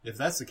if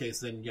that's the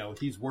case, then,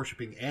 he's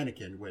worshiping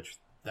Anakin, which,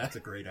 that's a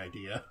great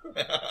idea.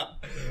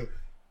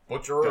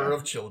 Butcherer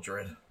of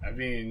children. I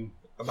mean...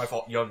 My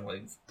fault,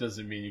 younglings.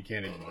 Doesn't mean you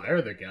can't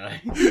admire the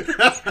guy. He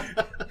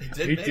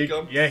did make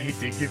them. Yeah, he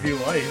did give you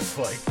life,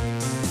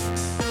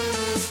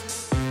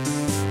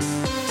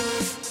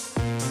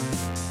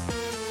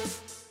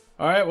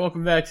 Alright,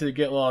 welcome back to the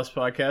Get Lost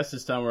podcast.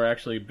 This time we're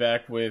actually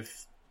back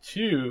with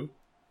 2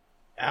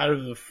 out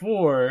of the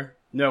 4.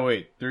 No,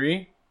 wait,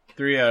 3?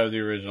 3 out of the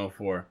original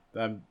 4.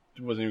 I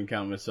wasn't even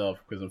counting myself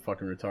because I'm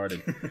fucking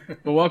retarded.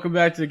 But welcome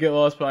back to the Get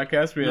Lost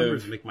podcast.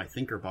 Numbers make my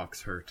thinker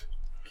box hurt.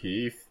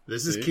 Keith.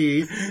 This is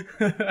Keith.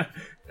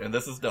 And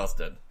this is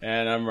Dustin.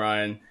 And I'm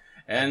Ryan.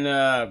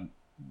 And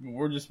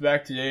we're just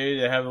back today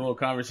to have a little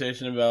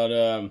conversation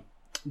about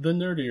the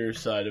nerdier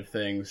side of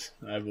things,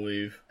 I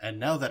believe. And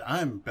now that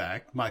I'm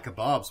back, my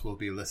kebabs will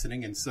be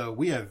listening, and so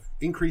we have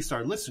increased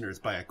our listeners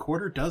by a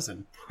quarter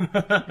dozen.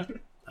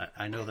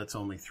 I know that's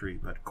only 3,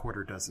 but a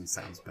quarter dozen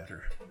sounds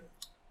better.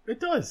 It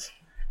does.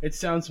 It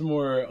sounds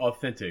more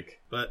authentic.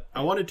 But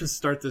I wanted to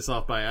start this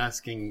off by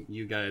asking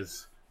you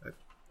guys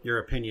your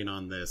opinion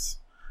on this.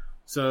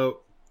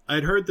 So,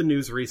 I'd heard the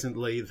news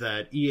recently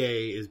that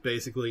EA is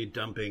basically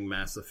dumping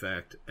Mass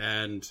Effect,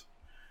 and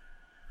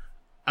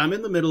I'm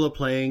in the middle of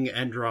playing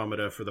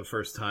Andromeda for the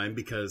first time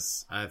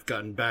because I've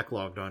gotten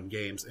backlogged on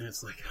games, and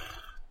it's like,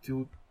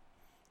 do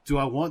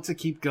I want to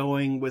keep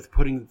going with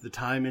putting the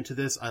time into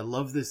this? I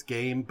love this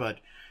game, but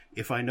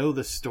if I know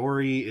the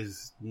story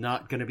is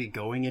not going to be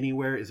going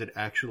anywhere, is it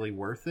actually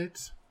worth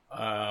it?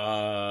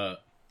 I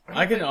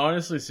can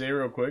honestly say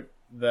real quick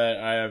that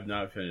I have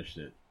not finished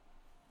it.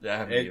 Yeah, I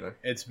haven't either.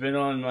 It's been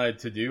on my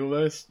to-do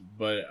list,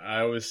 but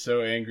I was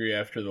so angry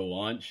after the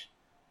launch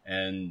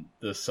and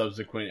the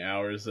subsequent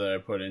hours that I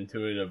put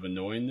into it of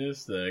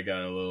annoyingness that I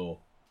got a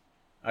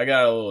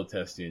little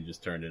testy and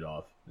just turned it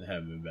off and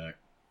haven't been back.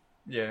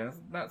 Yeah, it's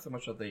not so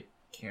much that they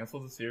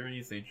canceled the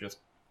series, they just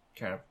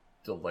kind of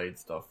delayed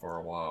stuff for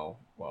a while.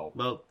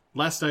 Well,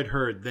 last I'd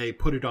heard, they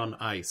put it on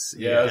ice.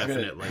 Yeah,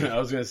 indefinitely. I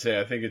was going to say,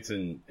 I think it's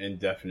in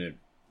indefinite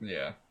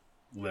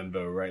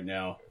limbo right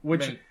now.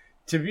 Which,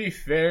 to be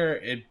fair,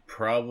 it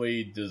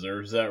probably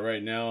deserves that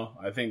right now.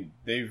 I think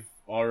they've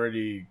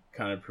already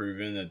kind of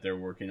proven that they're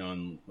working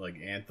on, like,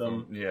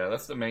 Anthem. Yeah,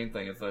 that's the main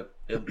thing, is that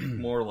it's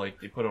more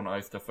like they put on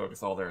ice to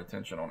focus all their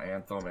attention on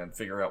Anthem and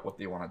figure out what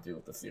they want to do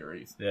with the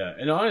series. Yeah,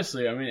 and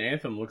honestly, I mean,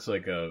 Anthem looks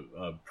like a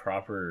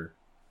proper,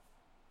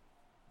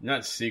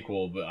 not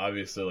sequel, but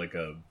obviously like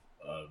the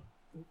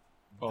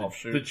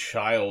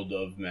child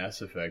of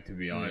Mass Effect, to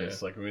be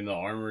honest. Yeah. Like, I mean, the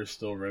armor is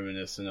still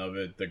reminiscent of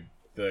it.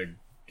 The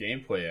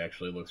gameplay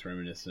actually looks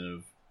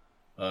reminiscent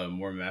of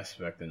more Mass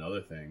Effect than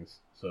other things.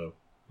 So,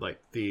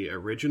 like the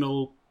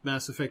original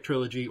Mass Effect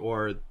trilogy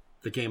or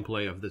the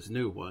gameplay of this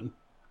new one?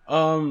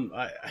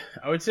 I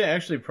would say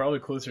actually probably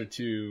closer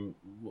to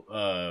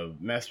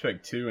Mass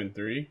Effect 2 and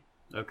 3.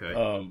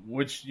 Okay.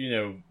 Which,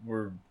 I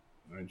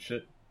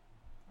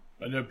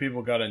know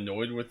people got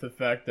annoyed with the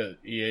fact that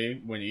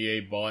when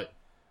EA bought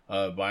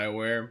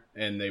BioWare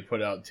and they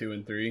put out 2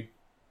 and 3,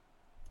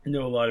 I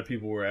know a lot of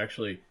people were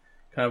actually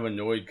kind of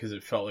annoyed because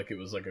it felt like it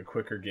was like a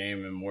quicker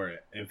game and more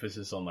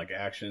emphasis on like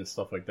action and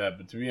stuff like that.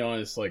 But to be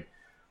honest, like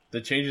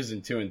the changes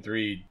in 2 and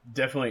 3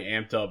 definitely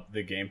amped up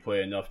the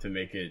gameplay enough to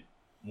make it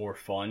more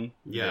fun.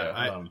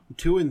 Yeah,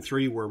 2 and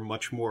 3 were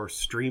much more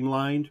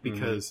streamlined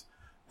because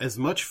as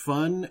much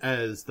fun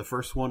as the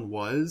first one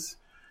was,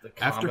 the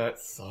combat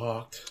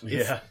sucked.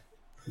 Yeah.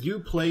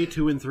 You play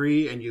 2 and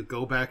 3 and you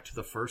go back to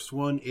the first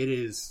one, it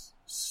is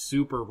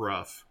super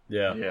rough.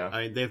 Yeah.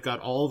 I mean, they've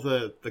got all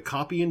the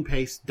copy and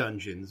paste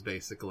dungeons,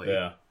 basically.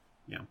 Yeah.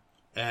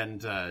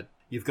 And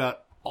you've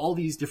got all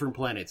these different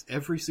planets.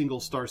 Every single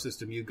star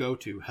system you go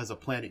to has a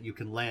planet you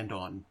can land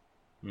on.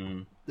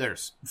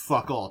 There's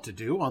fuck all to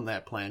do on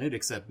that planet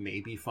except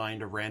maybe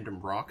find a random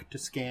rock to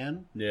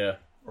scan. Yeah.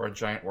 Or a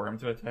giant worm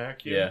to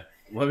attack you. Yeah.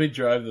 Let me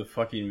drive the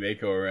fucking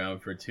Mako around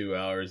for 2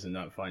 hours and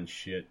not find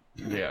shit.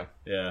 Yeah.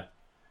 Yeah.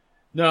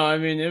 No, I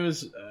mean,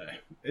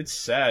 it's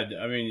sad.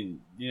 I mean,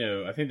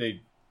 I think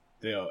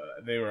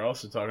they were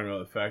also talking about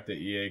the fact that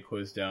EA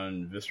closed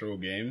down Visceral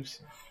Games,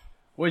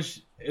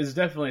 which is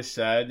definitely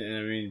sad. And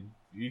I mean,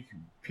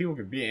 people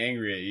could be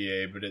angry at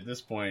EA, but at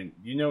this point,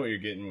 you know what you're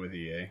getting with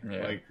EA.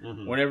 Yeah. Like,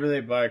 whenever they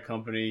buy a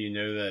company, you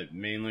know that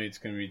mainly it's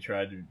going to be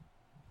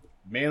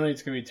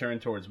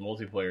turned towards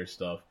multiplayer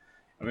stuff.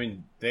 I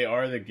mean, they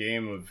are the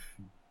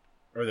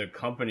the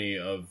company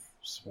of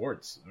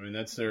sports. I mean,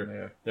 that's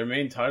their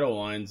main title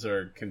lines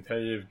are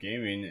competitive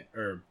gaming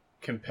or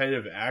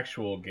competitive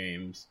actual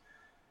games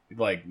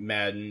like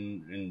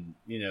Madden and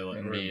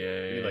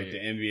NBA, like the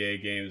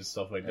NBA games and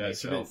stuff like that.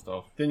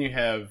 So then you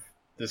have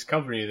this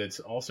company that's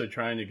also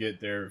trying to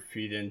get their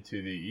feet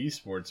into the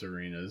esports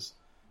arenas.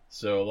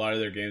 So a lot of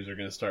their games are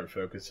going to start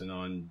focusing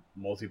on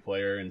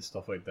multiplayer and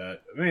stuff like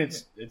that. I mean,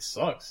 it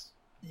sucks.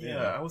 Yeah,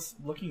 I was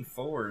looking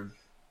forward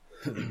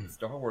to the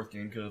Star Wars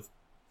game because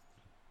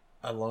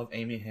I love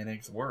Amy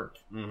Hennig's work.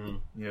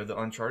 The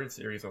Uncharted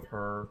series of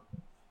her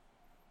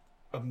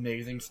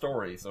amazing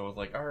story. So I was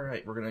like, all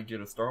right, we're going to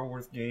get a Star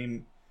Wars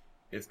game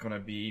It's going to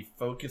be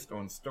focused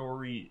on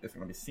story. It's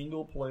going to be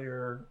single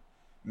player.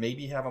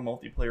 Maybe have a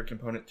multiplayer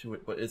component to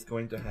it, but it's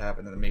going to have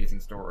an amazing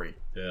story.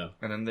 Yeah.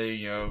 And then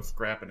they,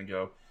 scrap it and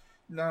go,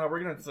 no, we're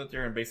going to sit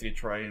there and basically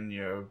try and,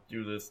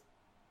 do this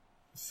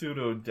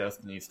pseudo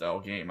Destiny style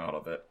game out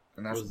of it.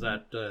 And that's, was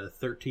that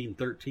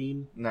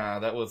 1313? Nah,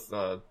 that was,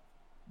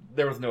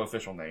 there was no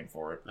official name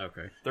for it.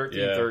 Okay.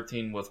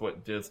 1313 was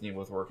what Disney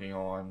was working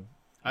on.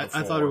 I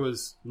thought it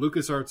was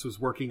LucasArts was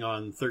working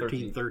on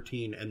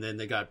 1313, and then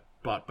they got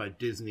bought by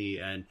Disney,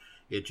 and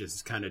it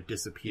just kind of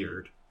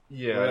disappeared.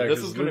 Yeah,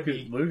 this was going to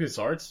be...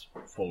 LucasArts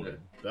folded.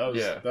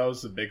 That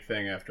was the big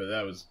thing after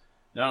that. Was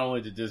not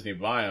only did Disney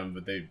buy them,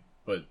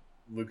 but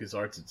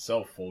LucasArts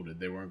itself folded.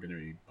 They weren't going to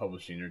be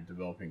publishing or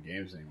developing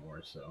games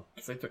anymore. So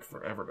because they took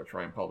forever to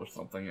try and publish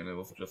something, and it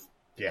was just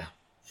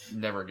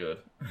never good.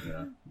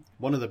 Yeah.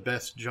 One of the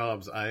best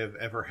jobs I have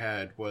ever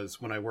had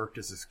was when I worked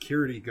as a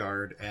security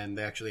guard, and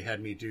they actually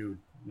had me do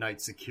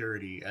night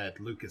security at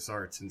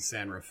LucasArts in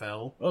San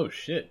Rafael. Oh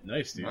shit!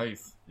 Nice, dude.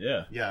 Nice.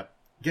 Yeah. Yeah.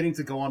 Getting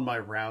to go on my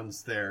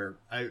rounds there,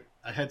 I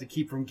had to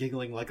keep from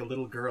giggling like a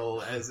little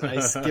girl as I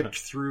skipped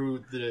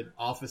through the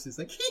offices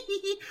like,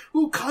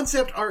 ooh,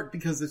 concept art,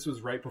 because this was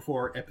right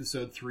before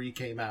episode 3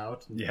 came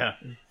out. Yeah.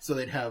 So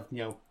they'd have,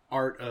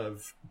 art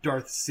of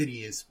Darth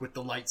Sidious with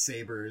the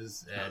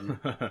lightsabers, and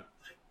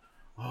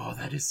oh,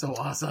 that is so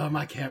awesome.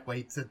 I can't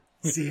wait to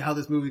see how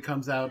this movie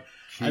comes out.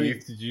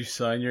 Keith, did you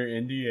sign your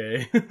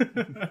NDA?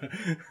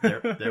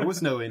 there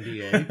was no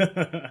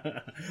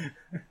NDA.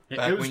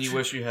 Back when you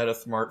wish you had a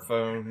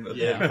smartphone that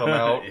didn't come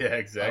out. Yeah,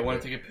 exactly. I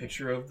want to take a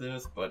picture of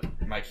this, but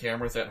my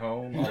camera's at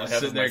home. All I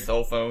have is my there,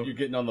 cell phone. You're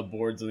getting on the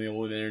boards on the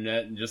old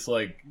internet and just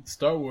like,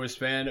 Star Wars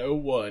fan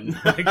 01.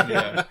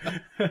 Yeah.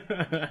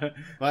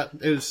 But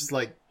it was just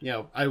like,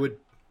 I would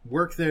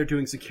work there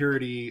doing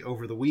security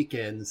over the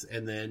weekends,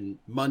 and then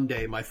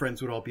Monday my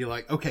friends would all be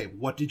like, okay,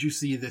 what did you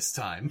see this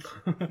time?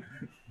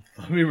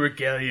 Let me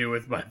regale you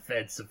with my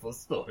fanciful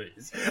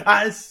stories.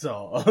 I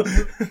saw.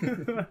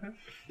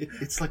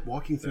 It's like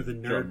walking through the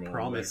nerd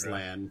promised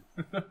land.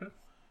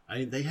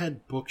 They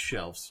had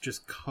bookshelves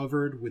just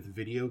covered with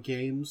video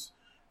games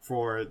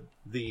for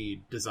the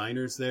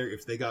designers there.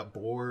 If they got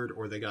bored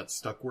or they got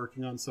stuck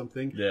working on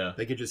something,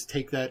 they could just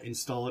take that,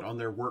 install it on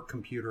their work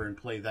computer, and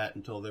play that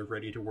until they're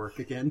ready to work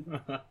again.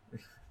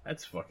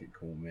 That's fucking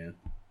cool, man.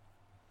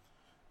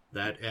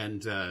 That,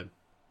 and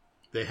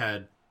they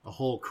had a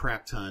whole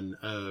crap ton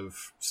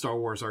of Star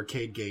Wars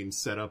arcade games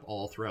set up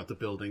all throughout the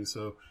building.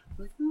 So,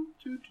 like,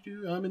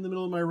 I'm in the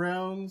middle of my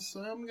rounds.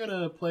 I'm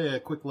gonna play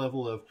a quick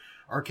level of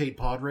Arcade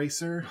Pod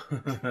Racer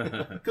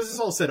because it's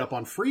all set up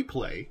on free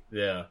play.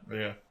 Yeah,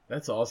 yeah,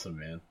 that's awesome,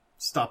 man.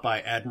 Stop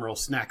by Admiral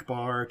Snack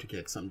Bar to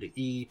get something to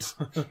eat.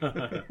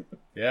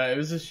 Yeah, it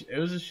was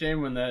a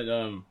shame when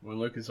that when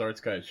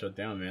LucasArts got shut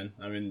down, man.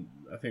 I mean,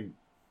 I think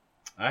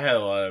I had a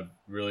lot of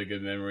really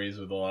good memories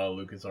with a lot of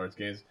LucasArts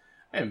games.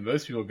 And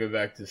most people go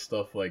back to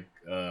stuff like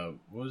what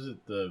was it,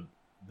 the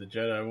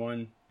Jedi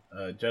one,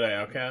 Jedi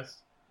Outcast?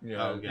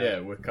 Yeah,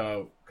 with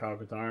Kyle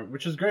Katarn,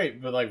 which is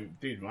great. But like,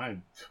 dude,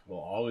 mine will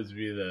always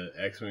be the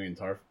X-Wing and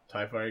TIE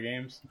Fighter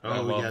games. I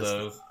love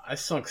those. I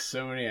sunk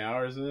so many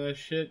hours into that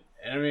shit.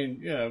 And I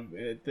mean,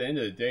 at the end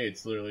of the day,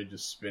 it's literally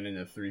just spinning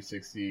a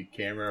 360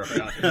 camera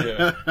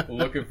around,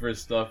 looking for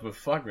stuff. But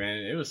fuck, man,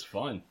 it was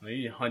fun. Like,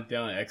 you hunt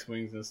down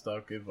X-Wings and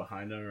stuff, get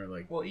behind them, or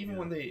like. Well, even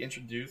when they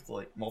introduced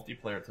like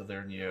multiplayer to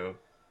their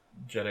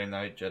Jedi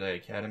Knight, Jedi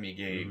Academy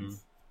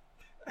games,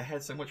 I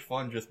had so much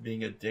fun just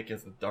being a dick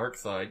as the dark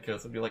side,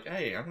 because I'd be like,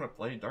 hey, I'm gonna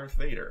play Darth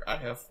Vader. I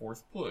have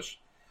Force Push.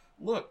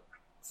 Look,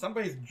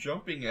 somebody's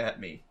jumping at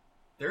me.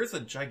 There's a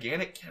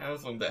gigantic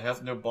chasm that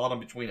has no bottom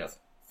between us.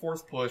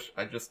 Force push,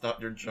 I just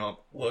stopped your jump.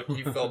 Look,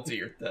 you fell to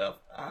your death.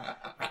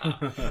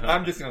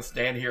 I'm just going to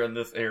stand here in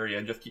this area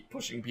and just keep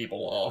pushing people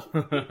off.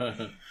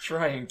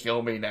 Try and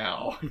kill me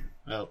now.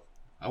 Well,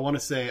 I want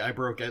to say I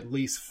broke at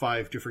least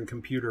 5 different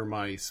computer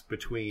mice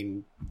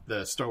between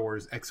the Star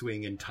Wars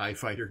X-Wing and TIE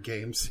Fighter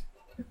games.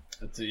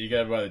 That's it. You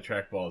gotta buy the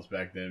trackballs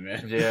back then,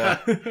 man. Yeah.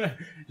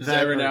 Just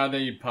every now and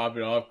then you pop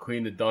it off,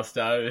 clean the dust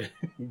out of it,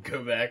 and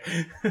go back.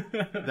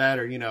 That,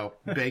 or,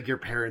 beg your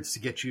parents to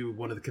get you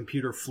one of the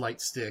computer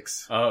flight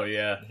sticks. Oh,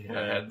 yeah. I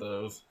had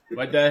those.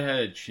 My dad had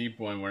a cheap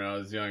one when I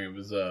was young. It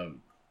was a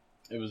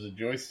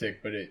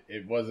joystick, but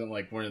it wasn't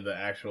like one of the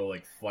actual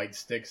like flight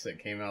sticks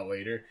that came out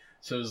later.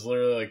 So it was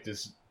literally like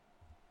this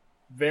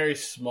very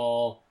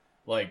small,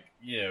 like,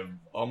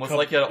 almost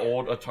like an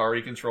old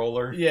Atari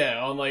controller.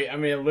 Yeah,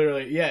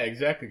 literally, yeah,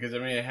 exactly. Because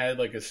it had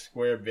like a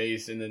square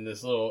base, and then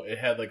it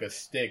had like a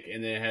stick,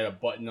 and then it had a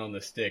button on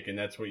the stick, and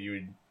that's what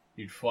you'd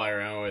fly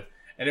around with.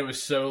 And it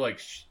was so like,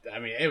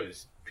 it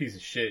was a piece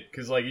of shit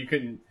because like you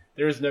couldn't.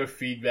 There was no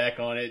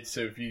feedback on it,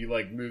 so if you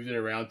like moved it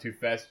around too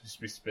fast, you'd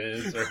just be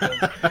spinning in circles.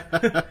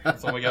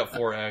 It's only got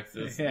 4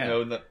 axes. Yeah.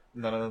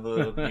 None of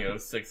the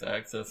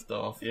 6-axis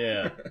stuff.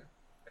 Yeah.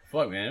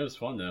 Fuck, man, it was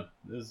fun though.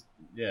 That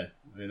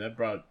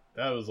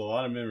was a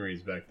lot of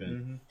memories back then.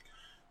 Mm-hmm.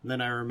 And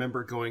then I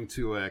remember going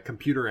to a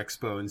computer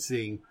expo and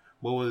seeing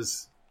what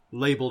was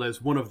labeled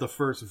as one of the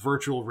first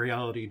virtual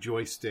reality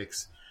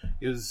joysticks.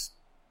 It was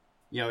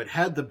it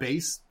had the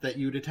base that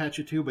you'd attach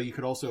it to, but you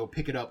could also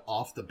pick it up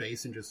off the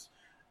base and just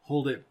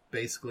hold it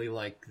basically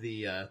like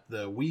the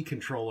Wii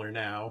controller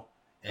now,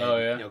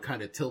 and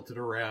kind of tilt it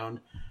around.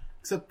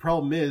 Except the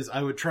problem is,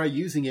 I would try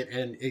using it,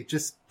 and it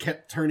just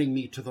kept turning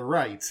me to the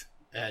right,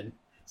 and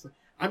it's like,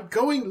 I'm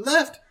going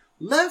left,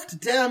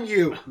 damn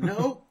you!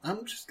 No,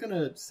 I'm just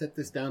gonna set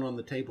this down on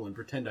the table and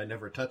pretend I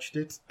never touched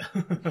it.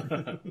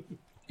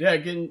 Yeah,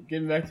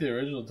 getting back to the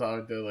original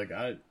topic though, like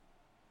I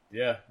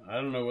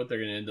don't know what they're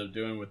gonna end up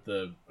doing with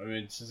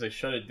since they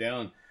shut it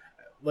down.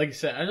 Like I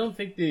said, I don't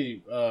think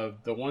the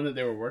one that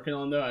they were working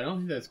on though, I don't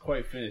think that's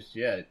quite finished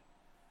yet.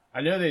 I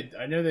know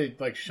they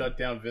like shut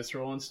down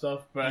Visceral and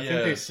stuff, but I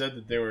think they said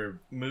that they were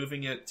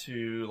moving it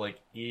to like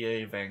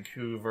EA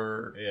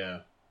Vancouver. Yeah.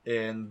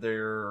 And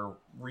they're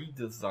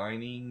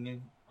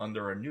redesigning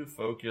under a new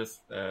focus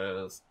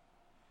as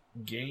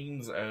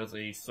games as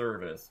a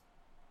service.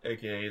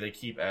 AKA they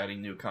keep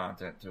adding new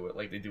content to it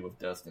like they do with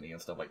Destiny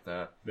and stuff like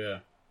that. Yeah.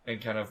 And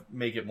kind of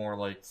make it more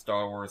like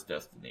Star Wars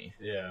Destiny.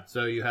 Yeah.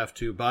 So you have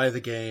to buy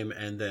the game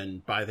and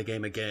then buy the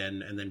game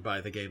again and then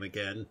buy the game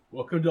again.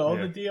 Welcome to all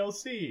the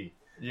DLC.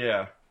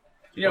 Yeah.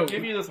 They'll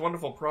give you this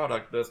wonderful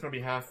product that's going to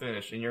be half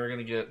finished, and you're going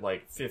to get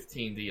like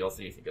 15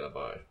 DLCs you got to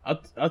buy.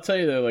 I'll tell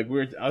you though, like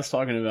I was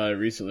talking about it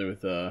recently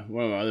with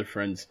one of my other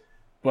friends,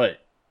 but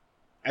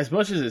as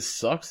much as it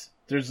sucks,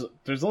 there's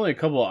only a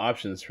couple of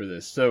options for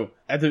this. So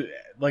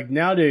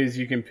nowadays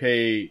you can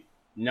pay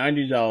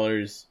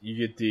 $90,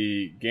 you get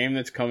the game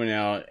that's coming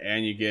out,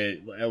 and you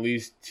get at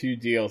least 2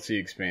 DLC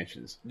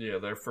expansions. Yeah,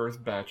 their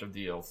first batch of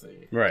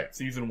DLC. Right.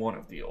 Season 1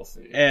 of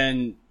DLC.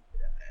 And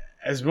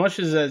as much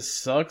as that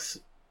sucks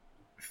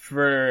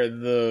for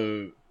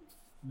the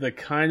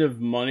kind of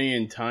money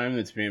and time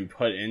that's being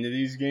put into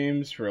these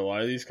games for a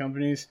lot of these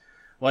companies,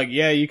 like,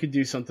 yeah, you could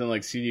do something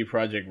like CD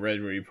Projekt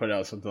Red where you put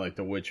out something like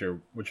The Witcher,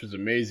 which was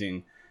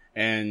amazing.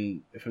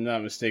 And if I'm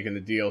not mistaken,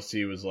 the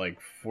DLC was like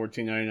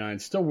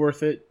 $14.99. Still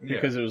worth it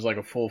because it was like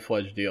a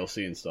full-fledged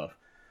DLC and stuff.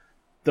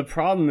 The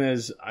problem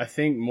is, I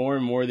think more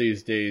and more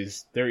these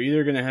days, they're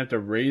either going to have to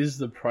raise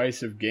the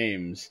price of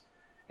games,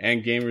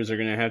 and gamers are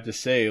going to have to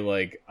say,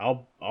 like,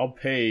 I'll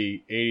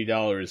pay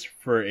 $80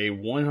 for a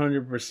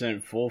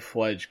 100%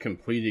 full-fledged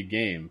completed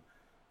game,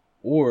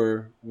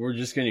 or we're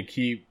just going to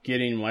keep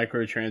getting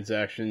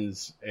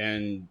microtransactions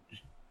and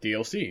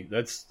DLC.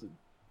 That's,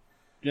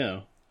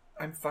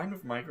 I'm fine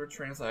with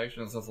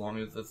microtransactions as long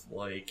as it's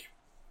like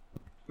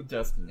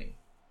Destiny.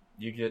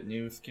 You get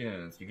new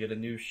skins, you get a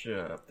new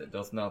ship that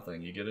does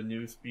nothing, you get a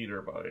new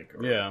speeder bike.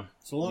 Or,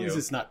 so long as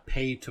it's not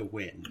pay to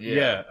win.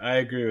 Yeah, I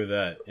agree with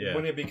that. Yeah.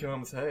 When it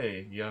becomes,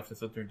 hey, you have to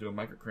sit there and do a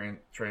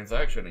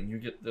microtransaction, and you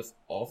get this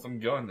awesome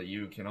gun that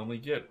you can only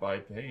get by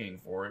paying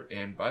for it,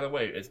 and by the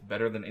way, it's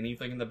better than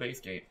anything in the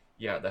base game.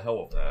 Yeah, the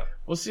hell with that.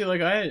 Well, see,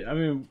 like, I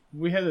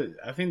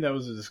think that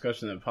was a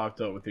discussion that popped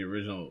up with the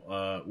original,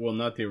 well,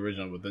 not the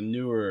original, but the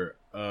newer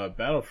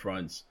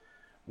Battlefronts,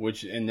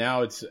 and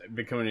now it's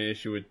becoming an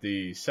issue with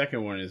the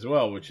second one as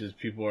well, which is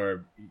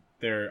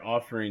they're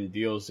offering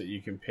deals that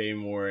you can pay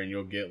more and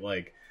you'll get,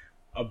 like,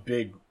 a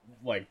big,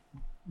 like,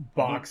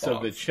 box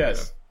of the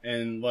chest. Yeah.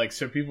 And, like,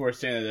 so people are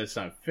saying that that's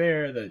not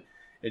fair, that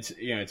it's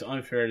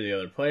unfair to the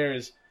other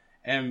players.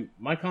 And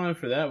my comment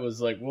for that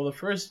was, like, well,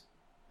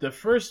 the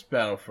first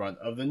Battlefront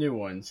of the new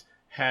ones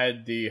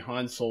had the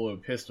Han Solo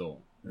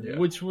pistol,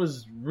 which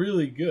was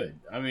really good.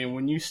 I mean,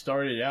 when you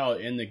started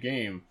out in the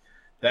game,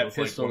 that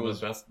pistol was one of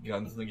the best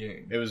guns in the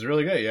game. It was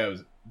really good, yeah.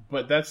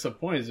 But that's the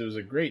point, is it was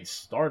a great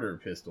starter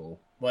pistol.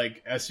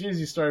 Like, as soon as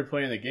you started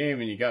playing the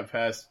game and you got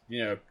past,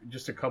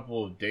 just a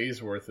couple of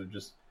days worth of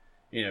just,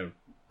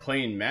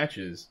 playing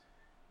matches,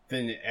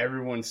 then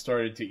everyone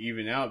started to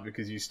even out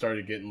because you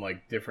started getting,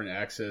 like, different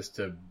access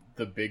to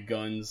the big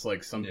guns.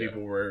 Like, some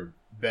people were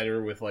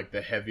better with, like,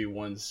 the heavy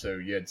ones, so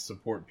you had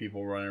support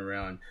people running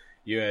around.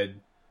 You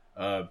had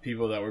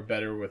people that were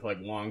better with, like,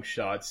 long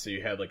shots, so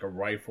you had, like, a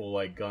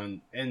rifle-like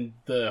gun. And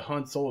the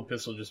Han Solo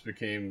pistol just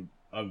became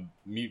a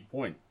moot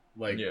point.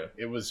 Like,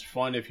 it was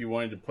fun if you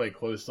wanted to play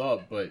close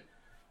up, but,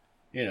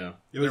 it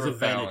was a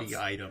vanity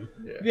item.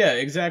 Yeah,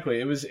 exactly.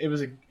 It was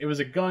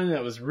a gun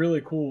that was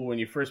really cool when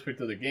you first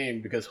picked up the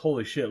game, because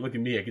holy shit, look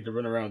at me, I get to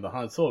run around with the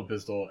Han Solo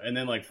pistol. And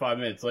then, like, 5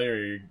 minutes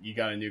later, you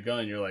got a new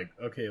gun. You're like,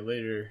 okay,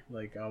 later,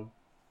 like,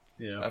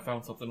 I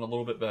found something a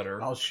little bit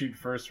better. I'll shoot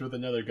first with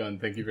another gun,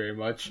 thank you very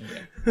much.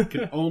 You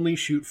can only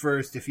shoot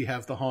first if you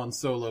have the Han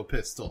Solo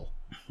pistol.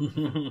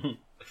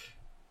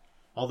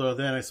 Although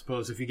then, I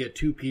suppose, if you get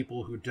 2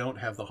 people who don't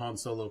have the Han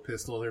Solo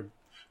pistol, they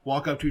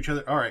walk up to each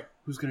other, alright,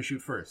 who's going to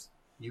shoot first?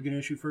 You going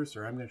to shoot first,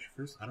 or I'm going to shoot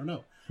first? I don't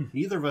know.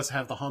 Neither of us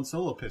have the Han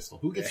Solo pistol.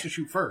 Who gets to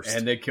shoot first?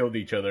 And they killed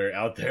each other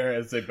out there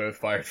as they both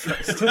fired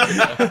first.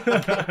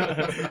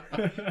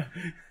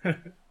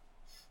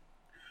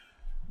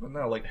 But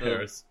no, like,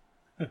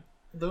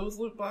 those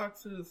loot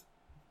boxes,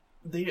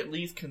 they at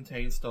least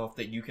contain stuff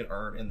that you can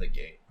earn in the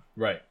game.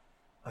 Right.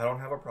 I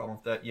don't have a problem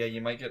with that. Yeah,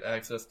 you might get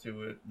access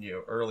to it,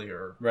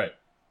 earlier. Right.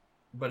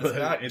 but it's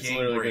not It's game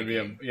literally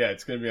breaking.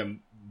 it's gonna be a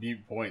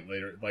mute point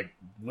later, like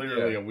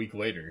literally a week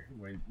later.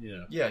 When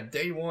Yeah,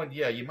 day one,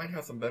 you might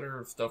have some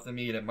better stuff than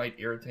me, and it might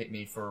irritate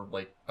me for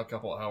like a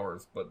couple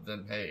hours. But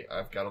then, hey,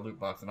 I've got a loot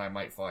box, and I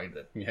might find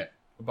it. Yeah.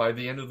 By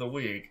the end of the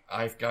week,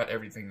 I've got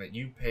everything that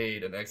you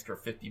paid an extra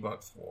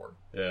 $50 for.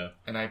 Yeah.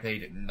 And I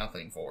paid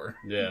nothing for.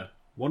 Yeah.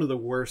 One of the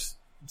worst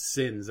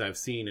sins I've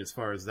seen as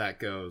far as that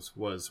goes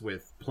was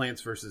with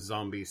Plants vs.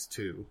 Zombies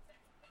 2.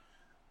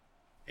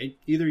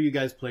 Either of you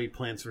guys played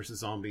Plants vs.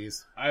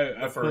 Zombies?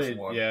 I've played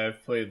one. Yeah,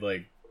 I've played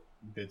like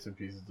bits and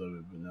pieces of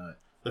it, but not.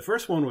 The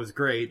first one was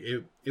great.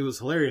 It was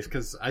hilarious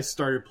because I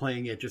started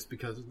playing it just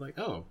because it was like,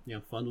 oh,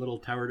 fun little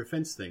tower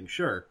defense thing,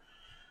 sure.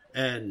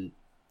 And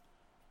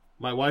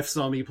my wife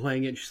saw me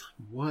playing it, and she's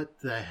like, what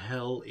the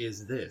hell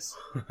is this?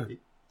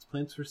 It's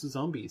Plants vs.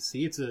 Zombies.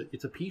 See, it's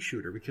a pea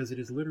shooter because it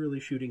is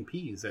literally shooting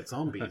peas at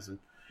zombies. And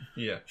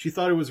Yeah. she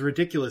thought it was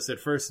ridiculous at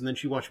first, and then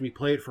she watched me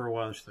play it for a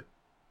while, and she's like,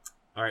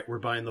 all right, we're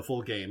buying the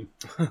full game.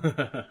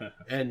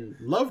 And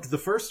loved the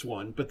first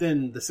one, but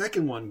then the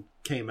second one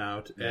came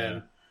out,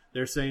 and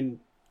they're saying,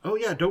 oh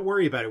yeah, don't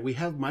worry about it. We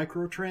have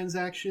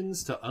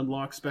microtransactions to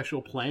unlock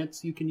special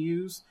plants you can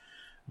use,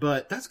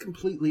 but that's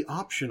completely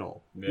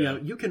optional. Yeah.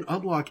 You can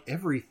unlock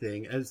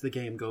everything as the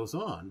game goes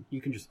on.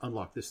 You can just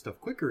unlock this stuff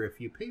quicker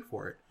if you pay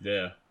for it.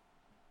 Yeah.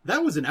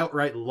 That was an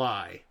outright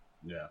lie.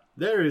 Yeah.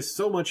 There is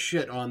so much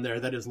shit on there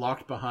that is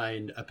locked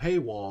behind a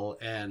paywall,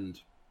 and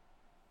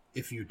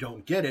if you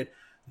don't get it,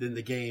 then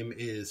the game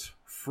is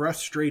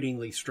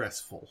frustratingly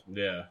stressful.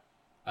 Yeah.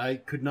 I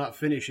could not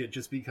finish it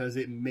just because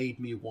it made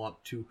me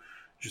want to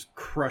just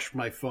crush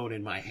my phone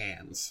in my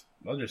hands.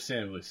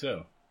 Understandably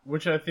so.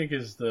 Which I think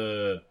is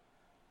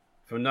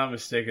if I'm not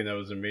mistaken, that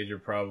was a major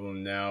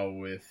problem now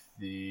with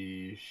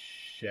the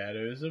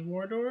Shadows of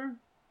Mordor.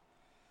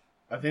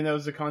 I think that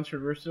was the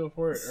controversial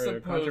for it, or the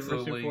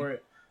controversy for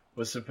it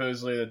was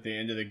supposedly that the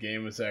end of the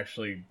game was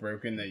actually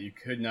broken, that you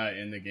could not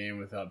end the game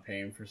without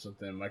paying for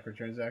something in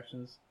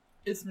microtransactions.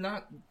 It's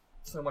not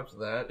so much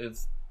that,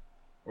 it's...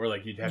 Or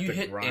like you'd have to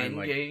hit grind end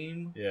like...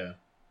 game, Yeah.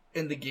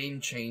 and the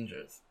game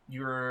changes.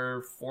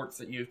 Your forts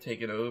that you've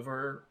taken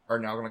over are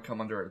now going to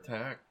come under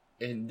attack,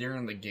 and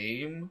during the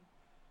game,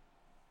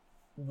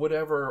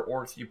 whatever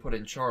orcs you put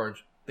in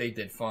charge, they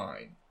did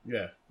fine.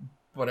 Yeah.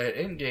 But at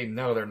endgame,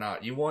 no, they're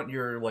not. You want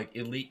your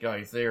elite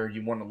guys there.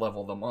 You want to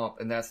level them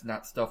up, and that's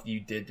not stuff you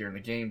did during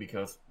the game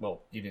because,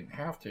 well, you didn't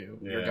have to.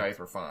 Yeah. Your guys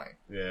were fine.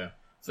 Yeah.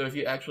 So if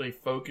you actually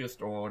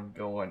focused on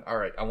going, all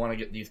right, I want to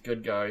get these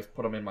good guys,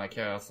 put them in my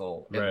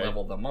castle, and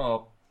level them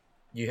up,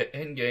 you hit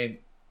endgame.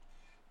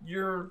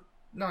 You're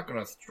not going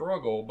to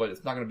struggle, but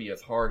it's not going to be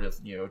as hard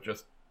as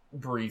just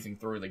breezing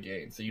through the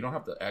game. So you don't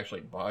have to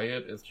actually buy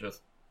it. It's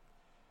just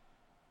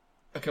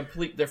a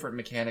complete different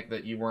mechanic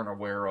that you weren't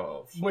aware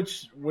of.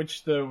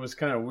 Which though was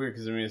kind of weird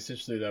because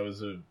essentially that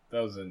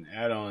was an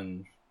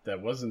add-on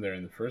that wasn't there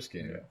in the first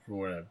game.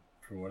 Yeah.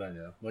 From what I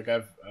know, like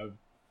I've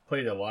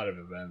played a lot of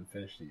it, but I haven't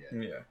finished it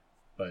yet.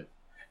 Yeah,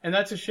 and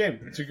that's a shame.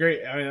 It's a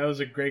great. That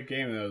was a great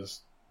game that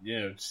was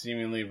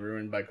seemingly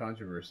ruined by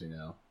controversy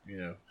now.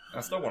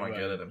 I still want to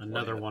get it. And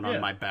Another play one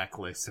on my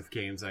backlist of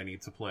games I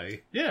need to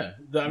play. Yeah,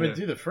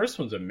 dude, the first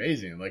one's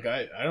amazing. Like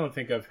I don't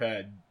think I've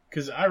had.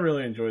 Because I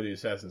really enjoy the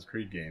Assassin's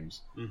Creed games,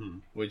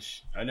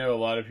 which I know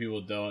a lot of people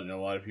don't, and a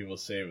lot of people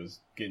say it was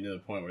getting to the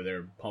point where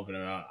they're pumping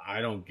them out.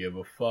 I don't give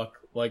a fuck.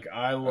 Like,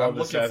 I love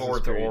Assassin's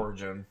forward Creed. to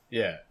Origin.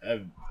 Yeah,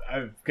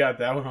 I've got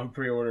that one on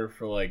pre-order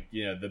for,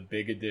 the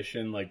big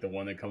edition, like the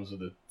one that comes with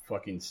the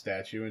fucking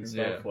statue and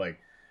stuff. Yeah.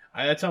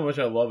 That's how much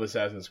I love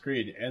Assassin's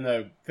Creed. And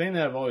the thing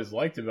that I've always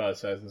liked about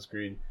Assassin's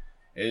Creed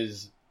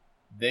is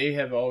they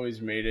have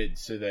always made it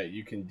so that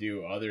you can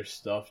do other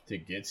stuff to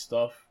get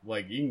stuff.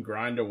 Like, you can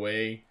grind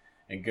away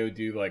and go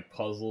do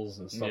puzzles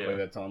and stuff like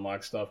that to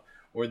unlock stuff.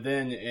 Or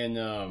then in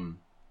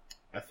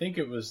I think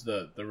it was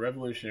the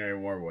Revolutionary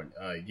War one,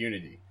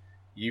 Unity.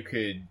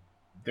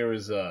 There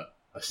was a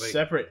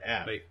separate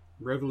app. Wait,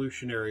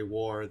 Revolutionary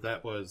War,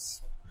 that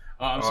was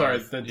I'm sorry,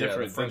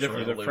 the French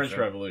Revolution.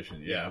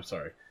 Revolution. Yeah, I'm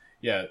sorry.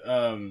 Yeah,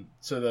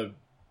 so the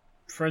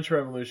French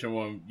Revolution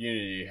one,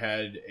 Unity,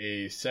 had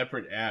a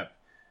separate app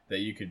that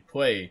you could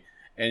play,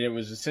 and it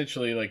was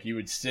essentially you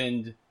would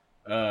send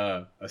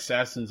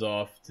assassins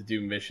off to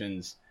do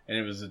missions, and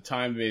it was a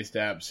time-based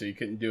app, so you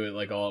couldn't do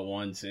it all at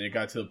once, and it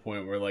got to the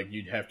point where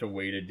you'd have to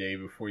wait a day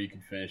before you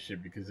could finish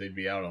it because they'd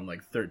be out on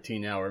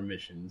 13-hour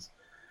missions.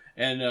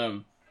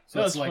 And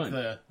so it's fun.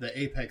 the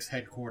Apex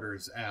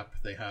headquarters app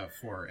they have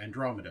for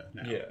Andromeda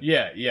now.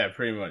 Yeah,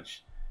 pretty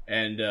much.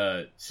 And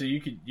so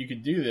you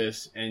could do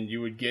this, and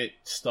you would get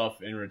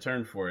stuff in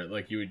return for it.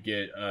 You would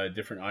get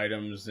different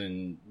items,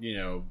 and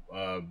you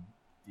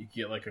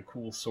get a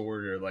cool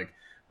sword, or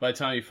by the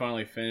time you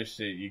finally finished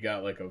it, you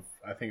got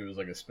I think it was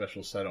a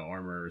special set of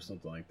armor or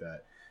something like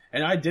that.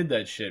 And I did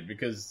that shit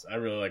because I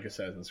really like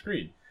Assassin's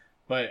Creed.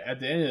 But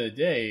at the end of the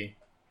day,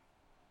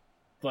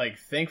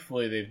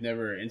 thankfully they've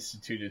never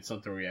instituted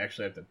something where you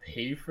actually have to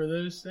pay for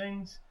those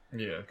things.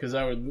 Yeah. Because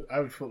I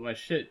would flip my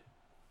shit.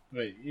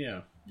 But,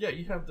 Yeah,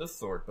 you have this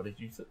sword, but if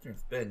you sit there and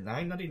spend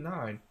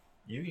 $9.99,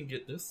 you can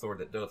get this sword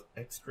that does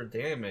extra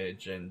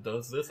damage and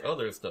does this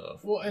other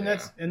stuff. Well, and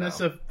that's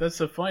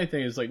the funny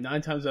thing is, like,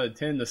 9 times out of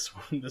 10,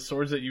 the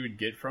swords that you would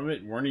get from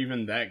it weren't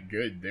even that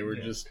good. They were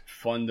just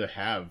fun to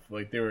have.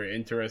 Like, they were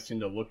interesting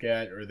to look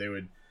at, or they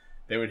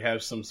would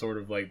have some sort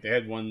of, like, they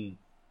had one.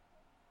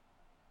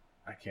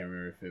 I can't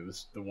remember if it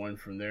was the one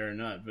from there or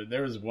not, but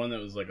there was one that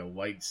was like a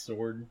light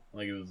sword.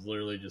 Like, it was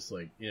literally just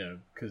like,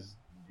 because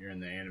you're in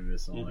the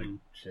Animus and all that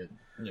shit.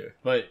 Yeah.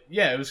 But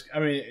yeah, it was, I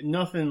mean,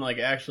 nothing like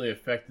actually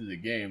affected the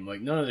game. Like,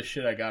 none of the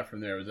shit I got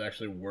from there was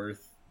actually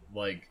worth,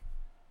 like,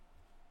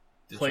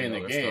 playing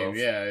the game. Stuff.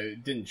 Yeah,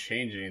 it didn't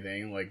change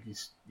anything. Like,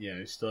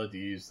 you still had to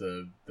use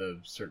the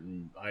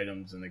certain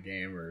items in the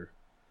game or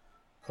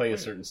play a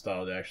certain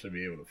style to actually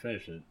be able to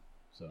finish it.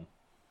 So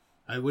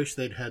I wish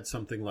they'd had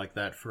something like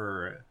that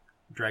for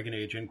Dragon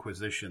Age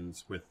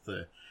Inquisitions with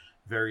the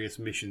various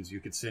missions you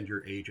could send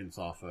your agents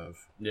off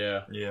of.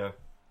 Yeah. Yeah.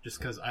 Just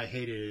because I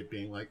hated it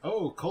being like,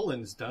 oh,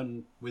 Colin's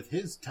done with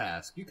his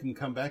task. You can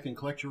come back and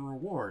collect your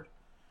reward.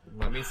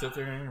 Let me sit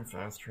there and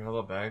fast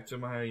travel back to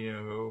my,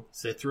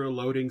 sit through a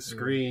loading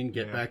screen,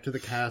 get back to the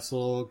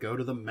castle, go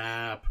to the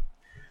map.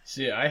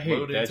 See, I hate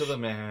Load that into the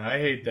map. I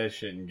hate that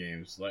shit in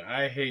games. Like,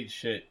 I hate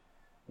shit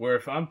where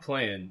if I'm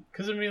playing,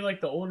 because I mean,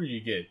 like, the older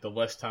you get, the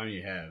less time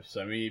you have.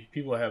 So I mean,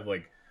 people have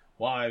like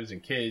wives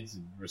and kids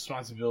and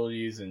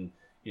responsibilities and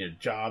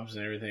jobs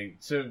and everything.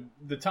 So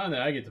the time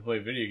that I get to play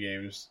video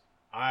games,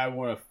 I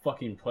want to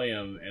fucking play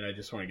them and I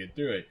just want to get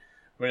through it.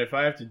 But if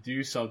I have to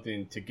do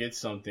something to get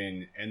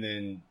something and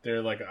then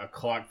there like a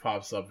clock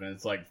pops up and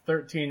it's like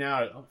 13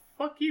 hours, oh,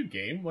 fuck you,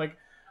 game. Like,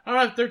 I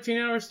don't have 13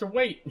 hours to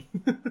wait.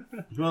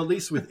 Well, at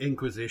least with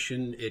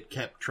Inquisition, it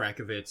kept track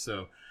of it,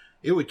 so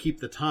it would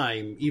keep the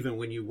time even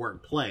when you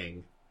weren't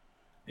playing.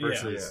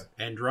 Versus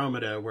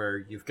Andromeda, where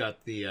you've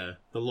got the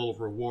little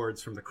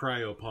rewards from the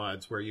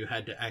cryopods, where you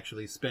had to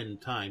actually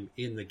spend time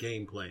in the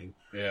game playing.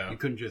 Yeah, you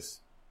couldn't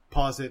just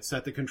pause it,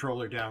 set the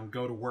controller down,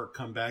 go to work,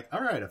 come back. All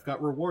right, I've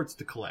got rewards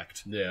to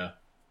collect. Yeah,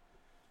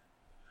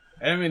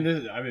 and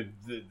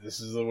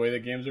this is the way that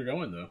games are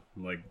going, though.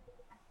 Like,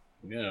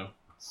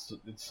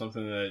 it's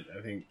something that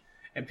I think,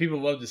 and people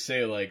love to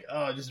say like,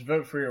 oh, just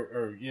vote for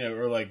your,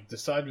 or like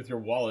decide with your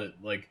wallet,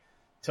 like.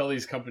 Tell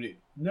these companies,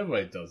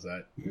 nobody does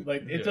that.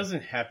 Like, it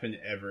doesn't happen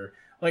ever.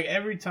 Like,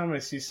 every time I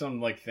see some,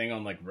 like, thing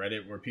on, like,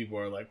 Reddit where people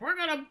are like, we're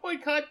gonna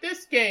boycott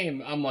this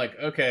game, I'm like,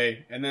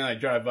 okay. And then I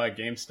drive by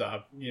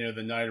GameStop,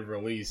 the night of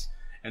release,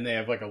 and they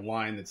have, like, a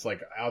line that's,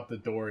 like, out the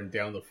door and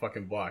down the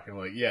fucking block. And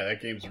I'm like, yeah,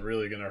 that game's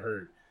really gonna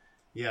hurt.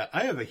 Yeah,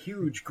 I have a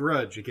huge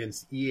grudge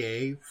against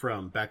EA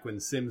from back when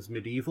Sims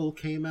Medieval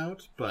came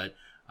out, but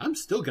I'm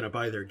still gonna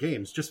buy their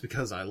games just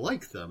because I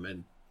like them,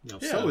 and,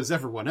 so is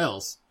everyone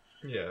else.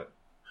 Yeah.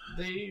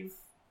 They've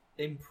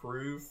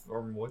improved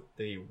from what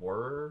they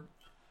were,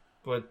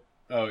 but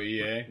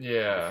EA,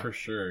 yeah, for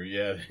sure,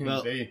 yeah.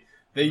 Well,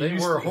 they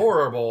were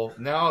horrible.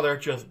 Now they're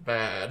just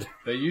bad.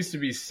 They used to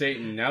be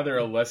Satan. Now they're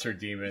a lesser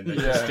demon that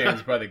just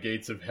stands by the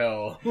gates of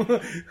hell.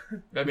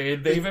 I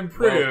mean, they've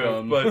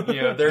improved, but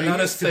they're not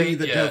a saint to be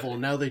the yet. devil.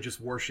 Now they just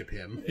worship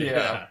him.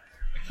 Yeah.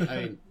 I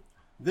mean,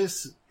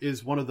 this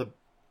is one of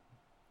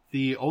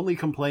the only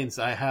complaints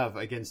I have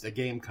against a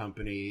game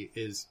company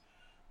is.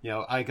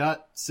 I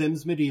got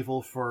Sims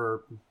Medieval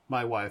for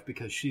my wife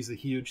because she's a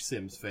huge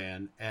Sims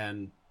fan,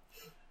 and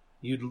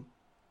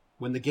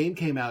when the game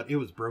came out, it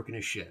was broken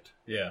as shit.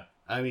 Yeah.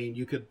 I mean,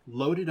 you could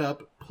load it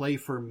up, play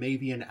for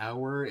maybe an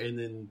hour, and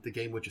then the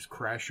game would just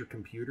crash your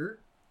computer.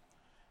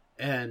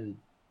 And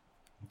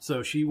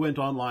so she went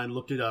online,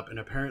 looked it up, and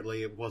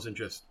apparently it wasn't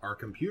just our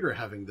computer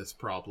having this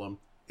problem.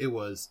 It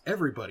was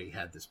everybody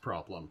had this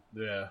problem.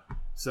 Yeah.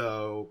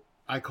 So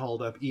I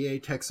called up EA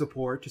tech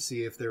support to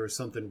see if there was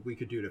something we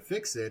could do to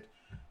fix it,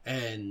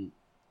 and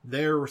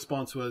their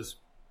response was,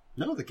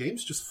 no, the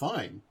game's just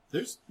fine.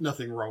 There's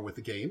nothing wrong with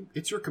the game.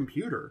 It's your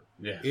computer.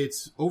 Yeah.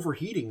 It's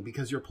overheating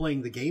because you're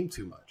playing the game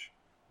too much.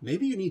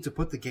 Maybe you need to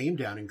put the game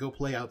down and go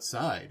play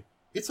outside.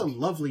 It's a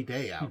lovely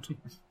day out.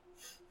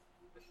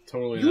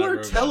 Totally. You are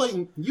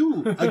telling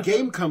a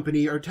game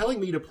company, are telling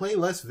me to play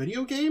less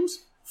video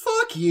games?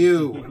 Fuck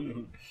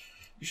you.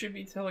 You should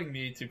be telling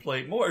me to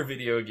play more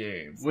video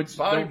games.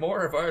 Buy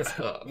more of our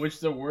stuff.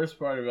 Which the worst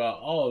part about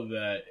all of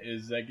that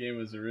is that game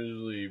was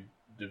originally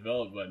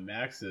developed by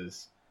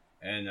Maxis,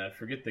 and I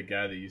forget the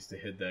guy that used to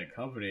head that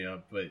company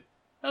up, but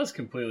that was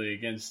completely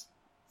against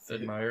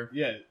Sid Meier.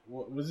 Yeah,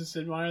 was it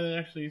Sid Meier that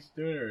actually used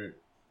to do it? Or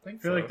I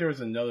feel like there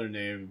was another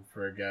name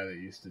for a guy that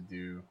used to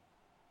do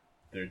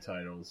their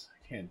titles.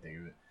 I can't think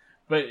of it,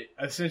 but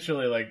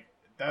essentially, like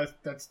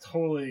that's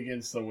totally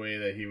against the way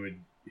that he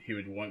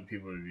would want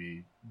people to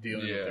be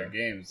dealing with their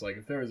games. Like,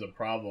 if there was a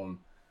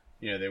problem,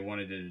 they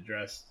wanted it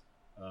addressed.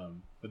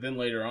 But then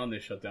later on, they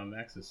shut down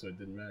Maxis, so it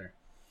didn't matter.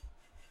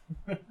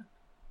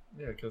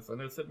 Yeah, because I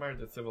know Sid Meier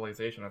did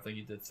Civilization. I think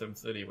he did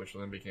SimCity, which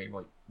then became,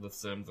 like, The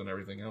Sims and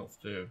everything else,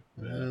 too.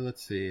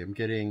 Let's see. I'm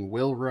getting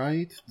Will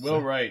Wright.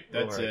 Will Wright,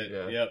 that's Will Wright, it.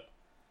 yeah. Yep.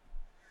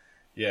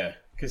 Yeah,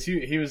 because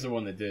he was the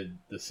one that did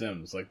The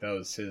Sims. Like, that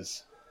was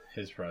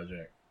his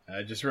project.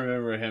 I just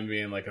remember him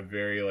being like a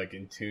very like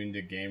in tune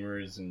to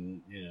gamers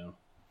and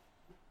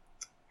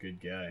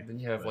good guy. Then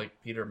you have like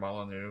Peter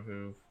Molyneux,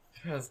 who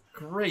has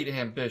great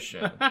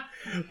ambition.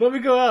 Let me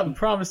go out and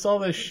promise all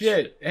this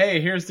shit.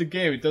 Hey, here's the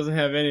game. It doesn't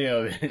have any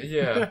of it.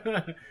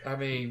 Yeah, I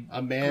mean,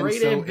 a man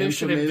great so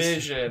ambition and infamous,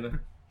 vision.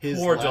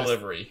 Poor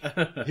delivery.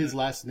 His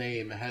last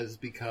name has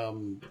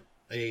become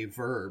a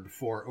verb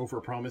for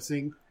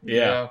overpromising.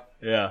 Yeah.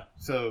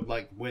 So,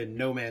 like, when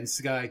No Man's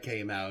Sky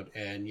came out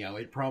and,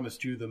 it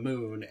promised you the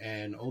moon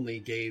and only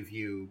gave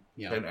you,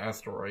 an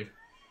asteroid.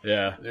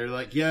 Yeah. They're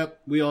like, yep,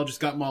 we all just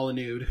got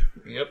Molyneux.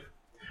 Yep.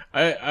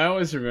 I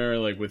always remember,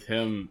 like, with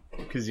him,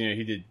 because,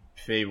 he did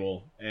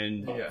Fable,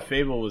 and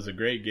Fable was a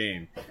great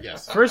game.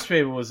 Yes. First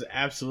Fable was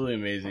absolutely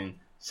amazing.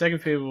 Second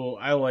Fable,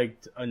 I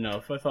liked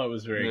enough. I thought it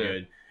was very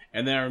good.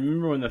 And then I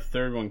remember when the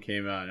third one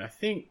came out, and I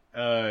think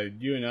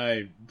you and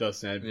I,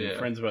 Dustin, had been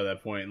friends by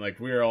that point. Like,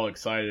 we were all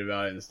excited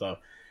about it and stuff.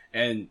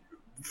 And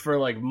for,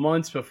 like,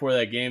 months before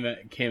that game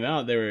came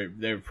out, they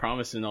were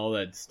promising all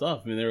that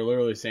stuff. I mean, they were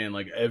literally saying,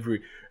 like,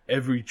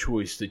 every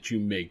choice that you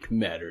make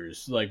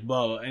matters. Like,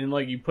 blah, blah. And,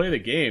 like, you play the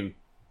game,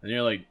 and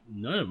you're like,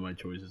 none of my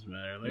choices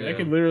matter. Like, I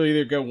could literally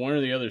either go one or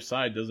the other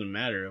side. Doesn't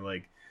matter.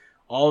 Like,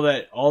 all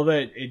that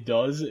it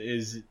does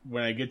is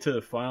when I get to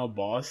the final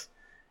boss,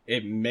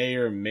 it may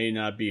or may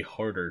not be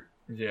harder.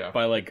 Yeah.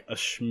 By like a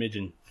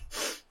smidgen.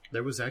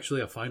 There was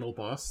actually a final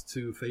boss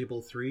to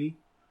Fable 3.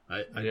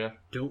 I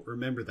don't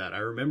remember that. I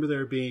remember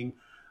there being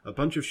a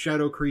bunch of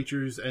shadow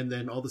creatures and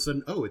then all of a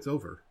sudden, it's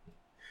over.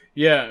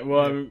 Yeah,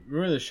 well, I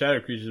remember the shadow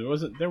creatures.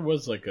 Was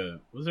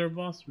there a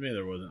boss? Maybe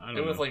there wasn't. I don't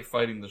know. It was like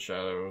fighting the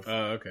shadows.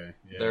 Oh, okay.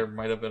 Yeah. There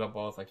might have been a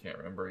boss. I can't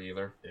remember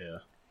either. Yeah.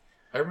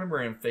 I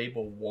remember in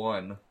Fable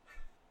 1,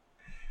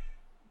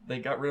 they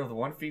got rid of the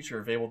one feature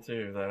in Fable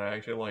 2 that I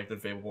actually liked in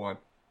Fable 1.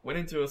 Went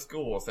into a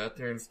school, sat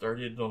there and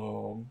started,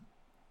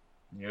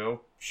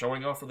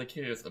 showing off for the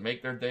kids to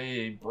make their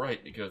day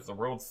bright because the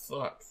world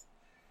sucks.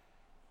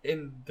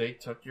 And they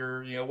took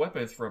your,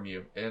 weapons from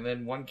you. And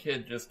then one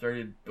kid just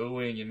started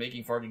booing and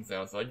making farting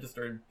sounds. So I just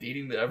started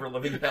beating the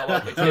ever-living hell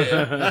out of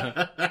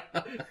the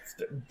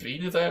kid.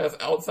 Beating his ass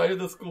outside of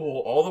the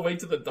school, all the way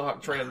to the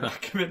dock, trying to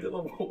knock him into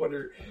the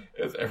water.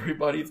 As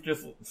everybody's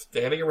just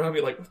standing around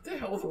me like, what the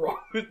hell's wrong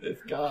with this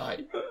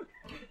guy?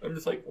 I'm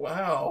just like,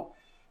 wow.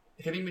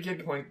 Hitting the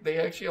kid point, they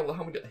actually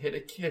allow me to hit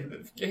a kid in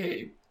this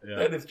game. Yeah.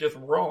 That is just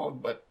wrong,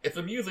 but it's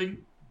amusing.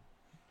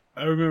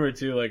 I remember,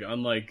 too, like,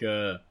 unlike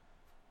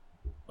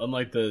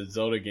the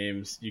Zelda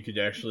games, you could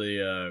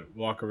actually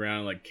walk around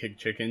and, like, kick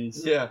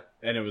chickens. Yeah.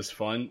 And it was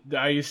fun.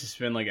 I used to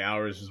spend, like,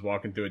 hours just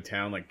walking through a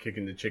town, like,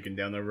 kicking the chicken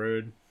down the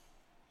road.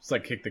 Just,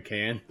 like, kick the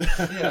can.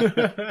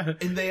 Yeah.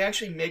 And they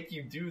actually make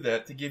you do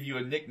that to give you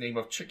a nickname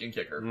of Chicken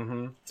Kicker.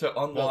 Mm-hmm. To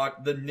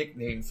unlock the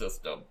nickname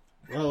system.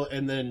 Well,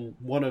 and then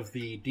one of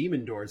the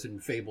demon doors in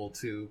Fable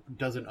 2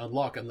 doesn't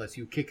unlock unless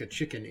you kick a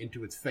chicken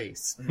into its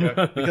face.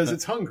 Yeah. Because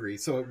it's hungry,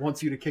 so it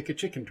wants you to kick a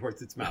chicken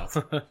towards its mouth.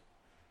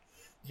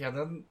 Yeah,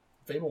 then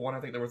Fable 1,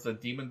 I think there was a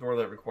demon door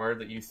that required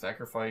that you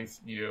sacrifice,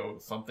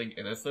 something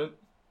innocent.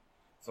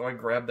 So I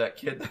grabbed that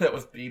kid that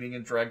was beating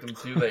and dragged him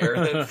to there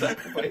and then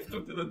sacrificed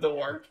him to the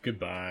door.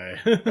 Goodbye.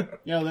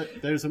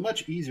 There's a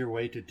much easier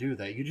way to do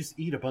that. You just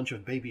eat a bunch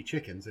of baby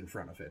chickens in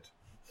front of it.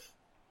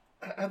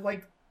 I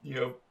like,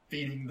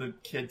 feeding the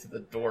kid to the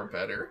door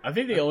better. I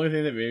think the only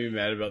thing that made me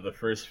mad about the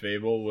first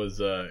Fable was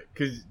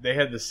because they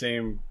had the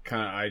same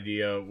kind of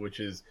idea, which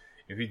is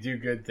if you do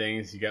good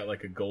things, you got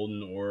like a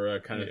golden aura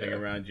kind of thing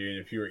around you, and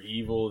if you were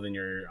evil, then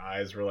your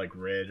eyes were like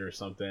red or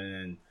something,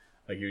 and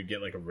like you would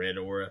get like a red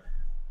aura.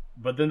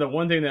 But then the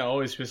one thing that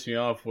always pissed me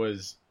off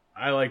was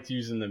I liked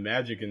using the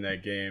magic in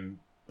that game,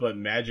 but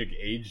magic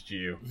aged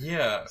you.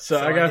 Yeah. So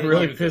I got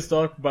really pissed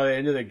off by the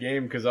end of the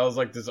game because I was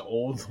like this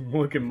old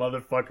looking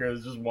motherfucker that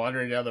was just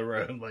wandering down the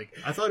road. Like,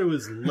 I thought it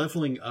was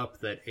leveling up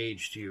that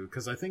aged you,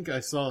 because I think I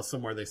saw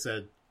somewhere they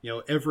said,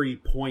 every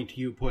point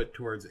you put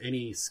towards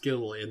any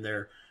skill in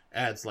there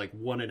adds like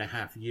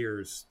 1.5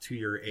 years to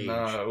your age.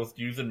 No, it was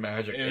using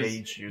magic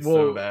aged you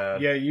so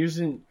bad. Yeah,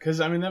 because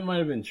I mean that might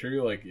have been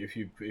true. Like if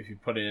you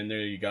put it in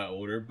there, you got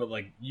older. But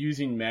like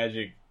using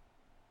magic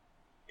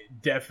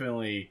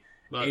definitely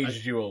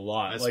aged you a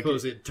lot. I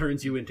suppose it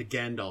turns you into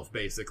Gandalf,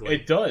 basically.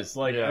 It does.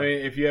 Like, I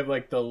mean, if you have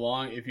like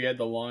if you had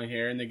the long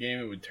hair in the game,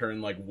 it would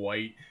turn like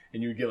white,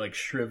 and you would get like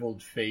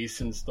shriveled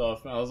face and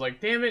stuff. And I was like,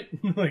 damn it!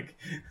 Like,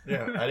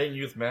 yeah, I didn't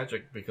use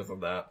magic because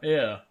of that.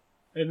 Yeah,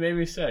 it made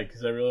me sad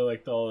because I really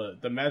liked all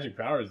the magic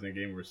powers in the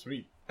game were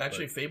sweet.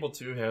 Actually, Fable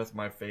 2 has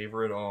my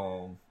favorite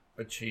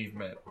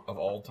achievement of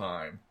all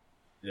time.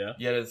 Yeah.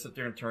 You had to sit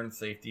there and turn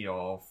safety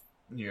off,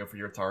 for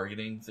your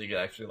targeting, so you could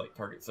actually like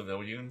target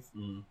civilians.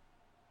 Mm.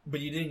 But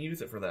you didn't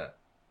use it for that.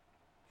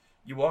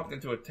 You walked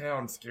into a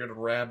town, scared a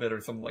rabbit or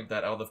something like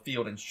that out of the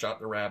field and shot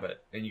the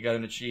rabbit. And you got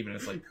an achievement.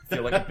 It's like,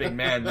 feel like a big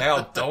man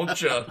now,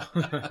 don't you?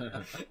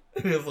 And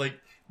it's like,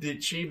 the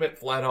achievement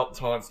flat out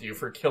taunts you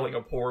for killing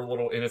a poor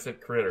little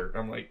innocent critter.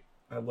 I'm like,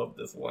 I love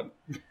this one.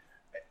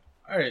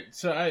 Alright,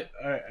 so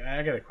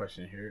I got a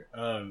question here.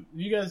 Have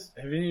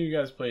any of you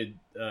guys played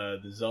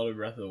the Zelda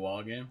Breath of the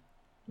Wild game?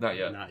 Not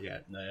yet. Not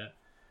yet.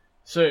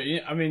 So,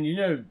 I mean,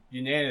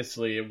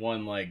 unanimously it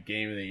won, like,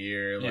 Game of the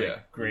Year,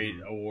 like, great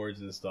awards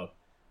and stuff.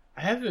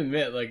 I have to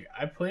admit, like,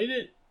 I played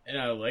it, and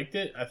I liked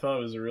it. I thought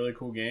it was a really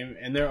cool game,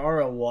 and there are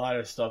a lot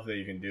of stuff that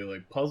you can do.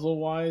 Like,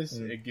 puzzle-wise,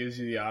 it gives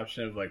you the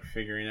option of, like,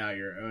 figuring out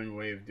your own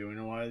way of doing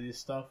a lot of these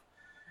stuff.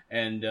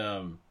 And,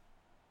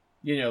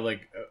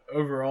 like,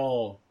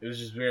 overall, it was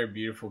just a very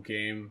beautiful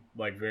game.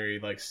 Like, very,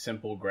 like,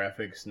 simple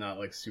graphics, not,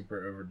 like,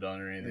 super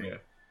overdone or anything. Yeah.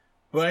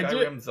 But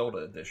Skyrim Zelda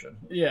edition.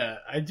 Yeah,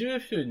 I do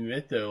have to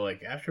admit though,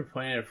 like after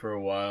playing it for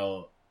a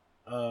while,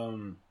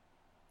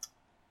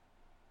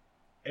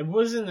 it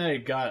wasn't that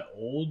it got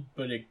old,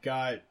 but it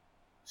got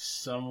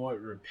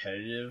somewhat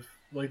repetitive.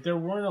 Like there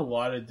weren't a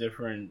lot of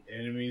different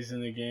enemies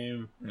in the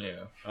game.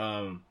 Yeah.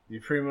 You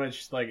pretty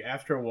much like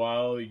after a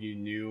while you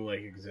knew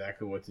like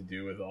exactly what to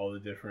do with all the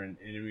different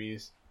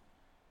enemies,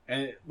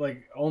 and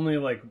like only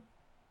like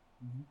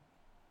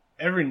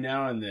every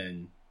now and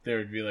then there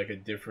would be like a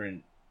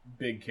different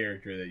big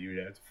character that you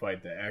would have to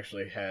fight that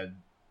actually had,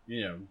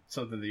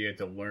 something that you had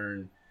to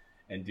learn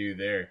and do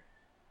there.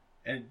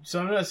 And so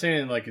I'm not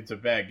saying like it's a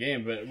bad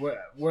game, but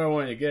what I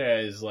wanted to get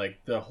at is like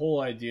the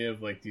whole idea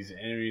of like these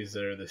enemies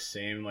that are the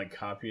same, like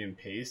copy and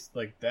paste,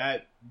 like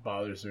that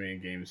bothers me in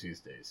games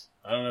these days.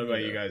 I don't know about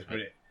you guys, but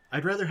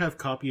I'd rather have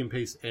copy and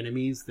paste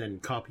enemies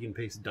than copy and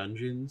paste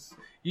dungeons.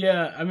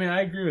 Yeah, I mean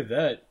I agree with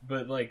that,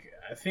 but like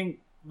I think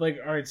like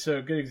alright, so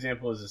a good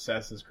example is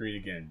Assassin's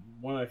Creed again.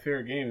 One of my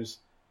favorite games.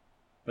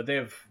 But they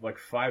have like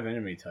 5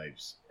 enemy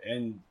types.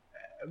 And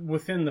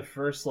within the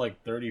first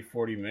like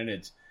 30-40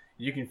 minutes,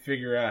 you can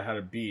figure out how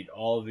to beat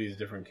all of these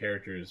different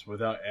characters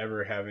without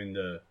ever having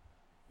to,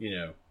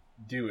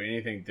 do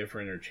anything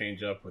different or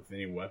change up with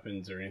any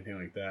weapons or anything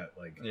like that.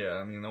 Like, yeah,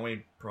 I mean, the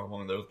only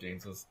problem in those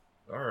games is,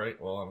 alright,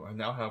 well, I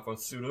now have a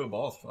pseudo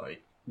boss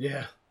fight.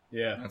 Yeah.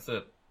 That's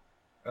it.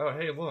 Oh,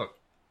 hey, look.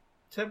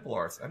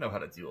 Templars, I know how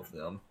to deal with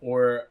them.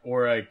 Or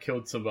I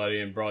killed somebody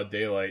in broad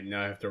daylight and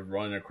now I have to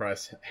run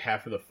across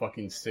half of the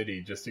fucking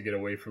city just to get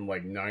away from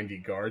like 90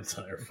 guards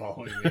that are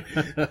following me.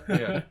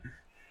 Yeah.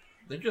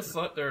 They just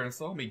sat there and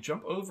saw me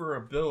jump over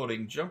a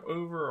building, jump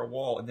over a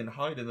wall, and then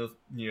hide in this,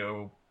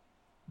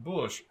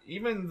 bush.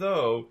 Even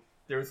though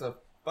there's a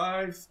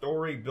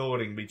 5-story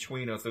building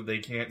between us that they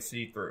can't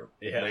see through.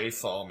 Yeah. They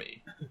saw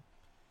me.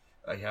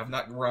 I have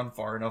not run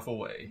far enough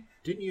away.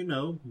 Didn't you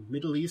know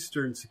Middle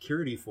Eastern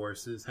security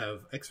forces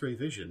have X-ray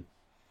vision?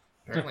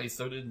 Apparently,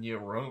 so did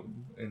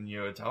Rome and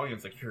Italian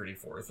security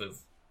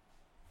forces.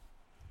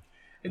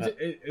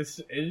 It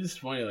is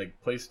funny, like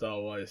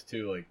playstyle wise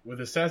too. Like with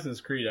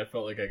Assassin's Creed, I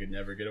felt like I could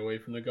never get away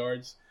from the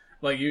guards.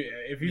 Like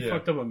if you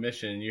fucked up a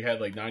mission, and you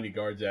had like 90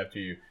 guards after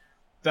you.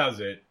 That was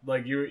it.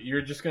 Like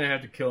you're just gonna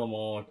have to kill them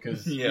all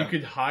because you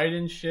could hide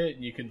in shit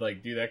and you could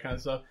like do that kind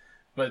of stuff.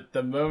 But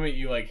the moment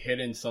you like hid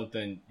in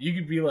something, you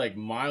could be like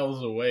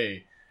miles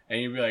away. And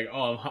you'd be like,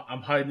 oh,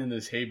 I'm hiding in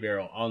this hay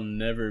barrel. I'll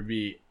never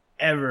be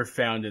ever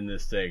found in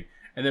this thing.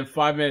 And then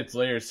 5 minutes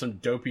later, some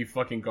dopey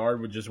fucking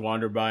guard would just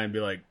wander by and be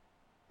like,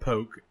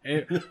 poke.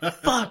 And,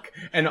 fuck!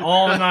 And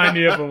all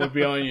 90 of them would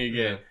be on you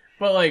again. Yeah.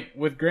 But like,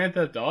 with Grand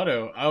Theft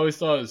Auto, I always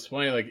thought it was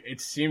funny. Like,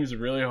 it seems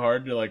really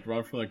hard to like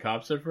run from the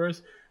cops at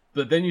first.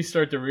 But then you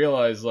start to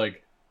realize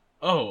like,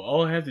 oh,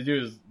 all I have to do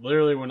is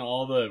literally when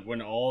all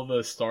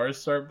the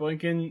stars start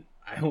blinking,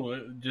 I will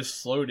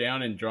just slow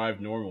down and drive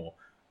normal.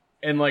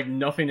 And, like,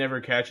 nothing ever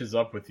catches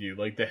up with you.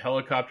 Like, the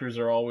helicopters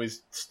are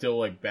always still,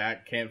 like,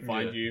 back, can't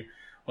find you.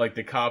 Like,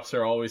 the cops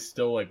are always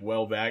still, like,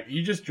 well back.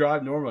 You just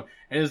drive normal.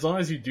 And as long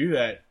as you do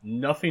that,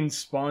 nothing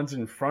spawns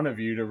in front of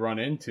you to run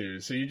into.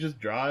 So you just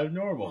drive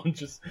normal.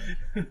 Just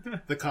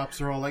The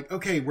cops are all like,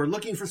 okay, we're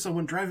looking for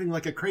someone driving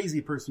like a crazy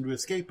person to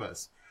escape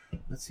us.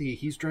 Let's see,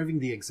 he's driving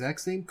the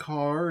exact same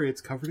car. It's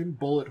covered in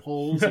bullet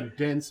holes and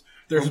dents.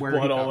 There's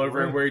blood all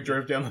over it where he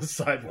drove down the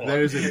sidewalk.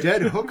 There's a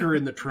dead hooker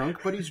in the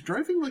trunk, but he's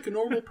driving like a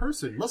normal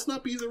person. Must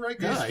not be the right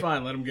guy. He's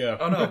fine, let him go.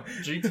 Oh no,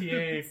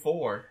 GTA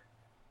 4.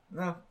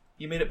 No,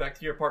 you made it back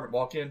to your apartment,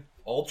 walk in,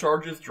 all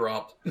charges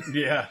dropped.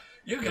 Yeah.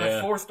 You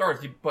got 4 stars,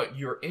 but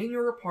you're in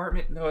your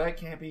apartment. No, that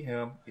can't be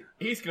him.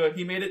 He's good.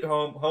 He made it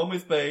home. Home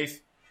is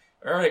base.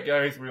 Alright,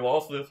 guys, we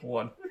lost this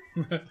one.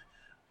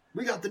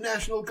 We got the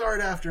National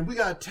Guard after him. We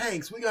got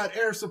tanks. We got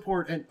air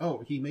support. And,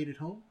 oh, he made it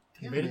home?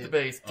 He made it to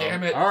base.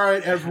 Damn it. All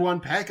right, everyone,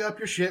 pack up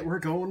your shit. We're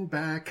going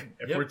back.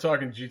 If we're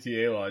talking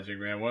GTA logic,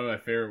 man, one of my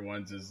favorite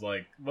ones is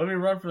like, let me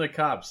run from the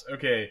cops.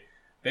 Okay,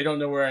 they don't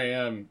know where I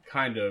am,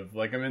 kind of.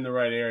 Like, I'm in the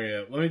right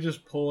area. Let me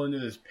just pull into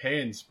this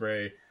pay and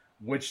spray,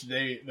 which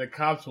the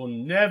cops will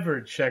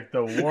never check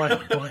the one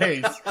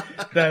place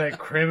that a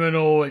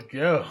criminal would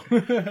go.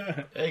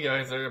 Hey,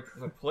 guys, there's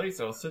a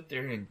place I'll sit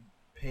there and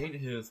paint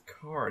his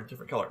car a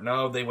different color.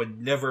 No, they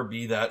would never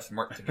be that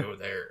smart to go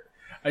there.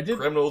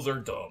 Criminals are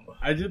dumb.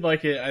 I did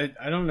like it.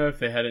 I don't know if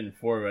they had it in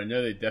 4, but I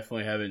know they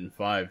definitely have it in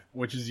 5,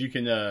 which is you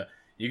can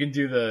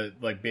do the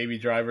like baby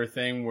driver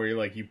thing where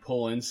you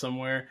pull in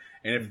somewhere,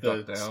 and if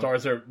the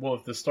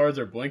stars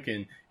are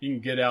blinking, you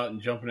can get out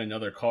and jump in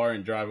another car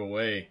and drive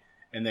away,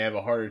 and they have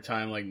a harder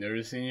time like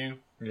noticing you.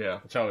 Yeah,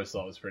 which I always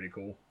thought was pretty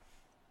cool.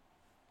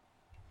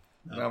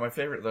 No, my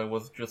favorite though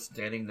was just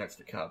standing next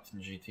to cops in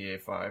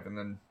GTA 5, and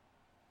then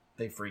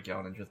they freak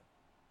out and just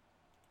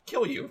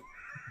kill you.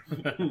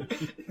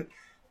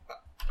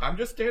 I'm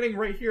just standing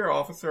right here,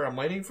 officer. I'm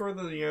waiting for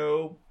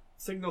the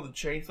signal to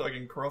change so I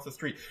can cross the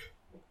street.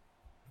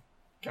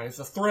 Guy's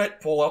a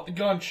threat. Pull out the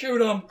gun.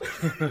 Shoot him.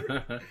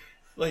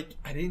 Like,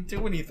 I didn't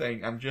do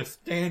anything. I'm just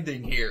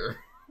standing here.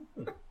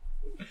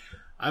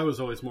 I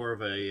was always more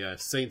of a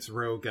Saints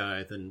Row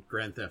guy than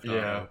Grand Theft Auto.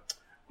 Yeah.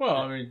 Well,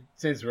 I mean,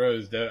 Saints Row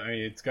is,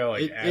 it's got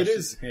like It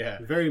is yeah.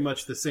 very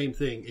much the same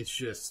thing. It's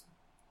just,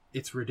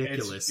 it's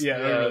ridiculous. It's,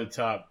 over the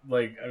top.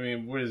 Like, I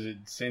mean, what is it?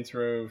 Saints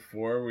Row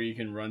 4 where you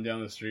can run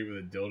down the street with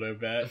a dildo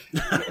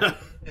bat?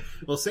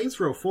 Well, Saints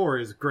Row 4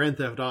 is Grand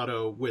Theft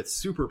Auto with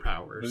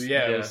superpowers.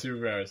 Yeah, with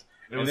superpowers.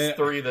 It was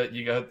 3 that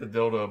you got the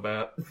dildo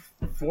bat.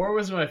 4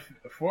 was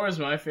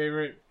my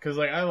favorite because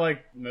like I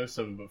like most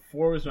of them, but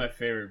 4 was my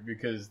favorite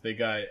because they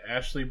got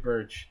Ashley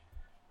Birch,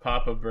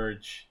 Papa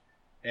Birch,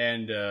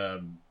 and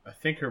I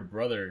think her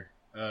brother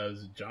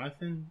is it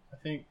Jonathan, I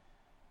think,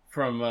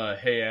 from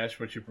Hey Ash,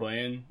 What You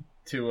Playing,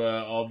 to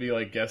all be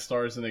like guest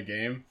stars in the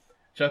game,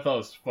 which I thought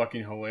was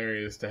fucking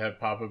hilarious to have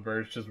Papa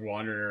Birch just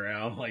wandering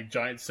around like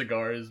giant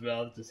cigar in his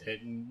mouth, just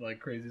hitting like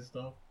crazy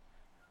stuff.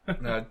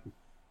 No,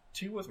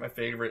 2 was my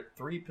favorite.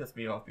 3 pissed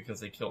me off because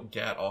they killed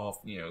Gat off,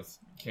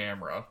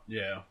 camera.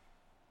 Yeah.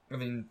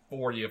 And then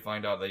 4, you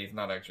find out that he's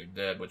not actually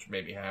dead, which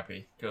made me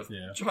happy. Because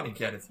Johnny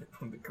Gat is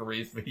one of the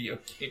greatest video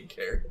game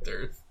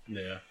characters.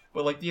 Yeah.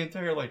 But, like, the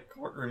entire, like,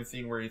 courtroom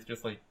scene where he's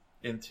just, like,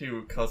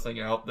 into cussing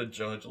out the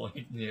judge,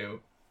 like,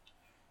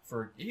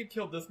 for, you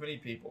killed this many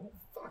people.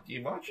 Fuck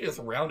you, why don't you just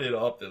round it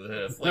up to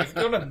this? Like, it's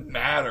gonna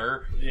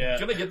matter. Yeah.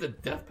 You're gonna get the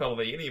death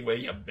penalty anyway,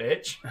 you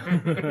bitch.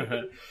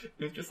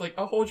 It's just like,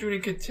 I'll hold you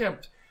in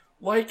contempt.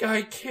 Like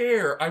I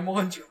care. I'm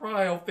on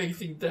trial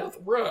facing death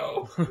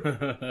row.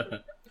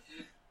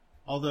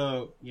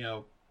 Although,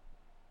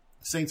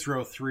 Saints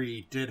Row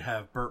 3 did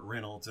have Burt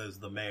Reynolds as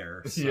the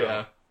mayor. So,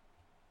 yeah.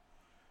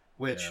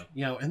 Which,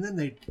 and then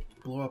they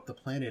blow up the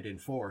planet in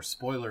 4.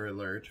 Spoiler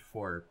alert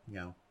for,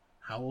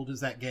 how old is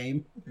that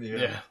game?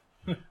 Yeah.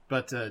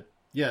 But,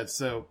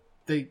 so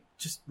they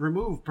just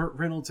remove Burt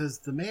Reynolds as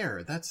the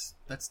mayor. That's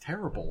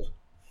terrible.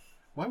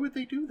 Why would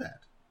they do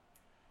that?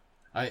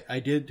 I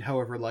did,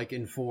 however, like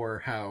in 4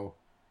 how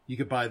you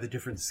could buy the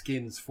different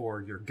skins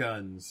for your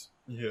guns.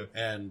 Yeah.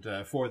 And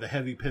for the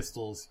heavy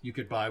pistols, you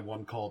could buy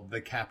one called the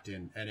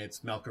Captain, and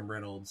it's Malcolm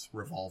Reynolds'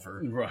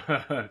 revolver.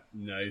 Right.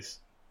 Nice.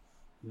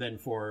 Then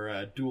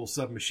for dual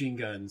submachine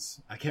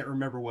guns, I can't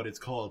remember what it's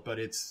called, but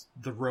it's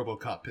the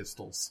RoboCop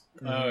pistols.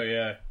 Oh,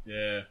 yeah.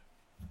 Yeah.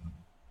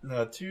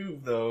 2,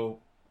 though,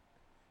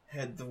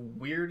 had the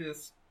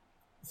weirdest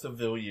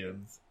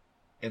civilians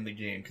in the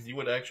game, because you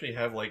would actually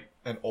have like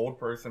an old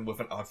person with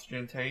an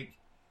oxygen tank,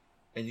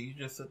 and you could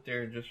just sit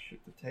there and just shoot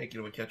the tank,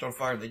 and it would catch on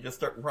fire, and they just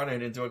start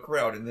running into a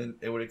crowd, and then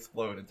it would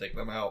explode and take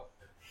them out.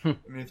 I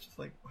mean, it's just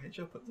like, why'd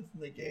you put this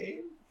in the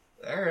game?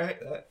 Alright,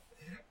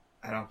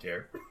 I don't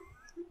care.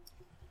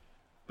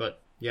 But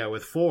yeah,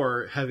 with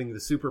 4 having the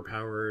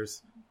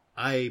superpowers,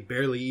 I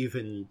barely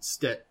even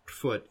stepped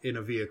foot in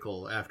a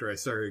vehicle after I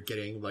started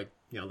getting like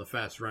the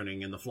fast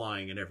running and the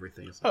flying and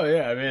everything. So, oh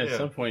yeah, I mean at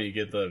some point you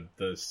get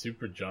the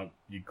super jump,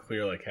 you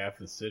clear like half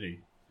the city.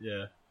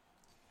 Yeah.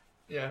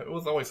 Yeah, it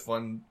was always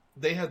fun.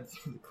 They had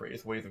the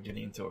craziest ways of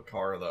getting into a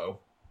car though.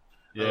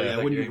 Yeah,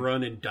 when you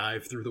run and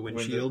dive through the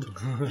windshield.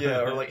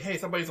 Yeah, or like, hey,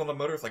 somebody's on the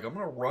motorcycle. I'm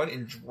gonna run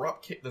and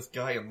drop kick this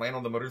guy and land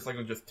on the motorcycle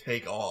and just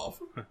take off.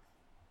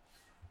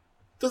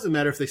 Doesn't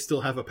matter if they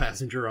still have a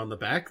passenger on the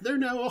back. They're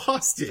now a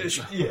hostage.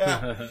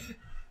 Yeah.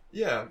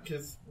 Yeah,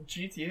 because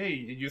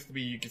GTA, it used to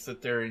be you could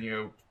sit there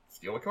and,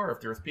 steal a car. If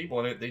there's people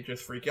in it, they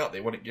just freak out.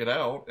 They wouldn't get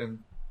out. And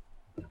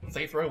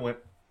Saints Row went,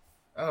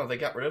 oh, they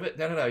got rid of it?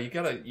 No, you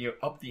gotta,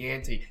 up the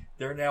ante.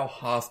 They're now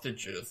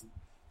hostages.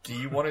 Do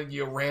you want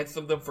to,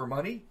 ransom them for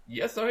money?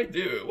 Yes, I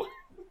do.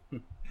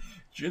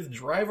 Just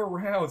drive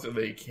around so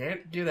they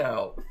can't get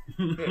out.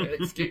 And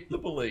escape the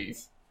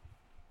police.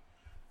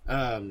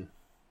 And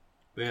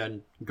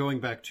going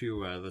back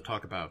to the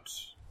talk about,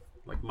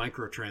 like,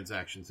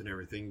 microtransactions and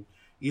everything...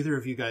 Either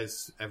of you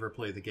guys ever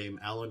play the game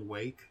Alan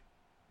Wake?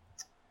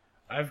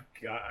 I've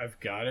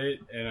got it,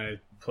 and I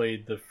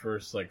played the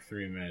first like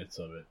 3 minutes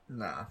of it.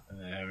 Nah,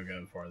 and I haven't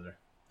gone farther.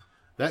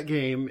 That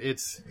game,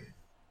 it's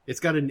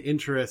got an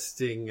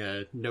interesting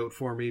note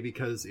for me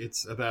because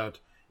it's about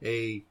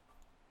a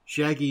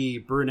shaggy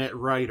brunette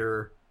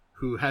writer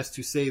who has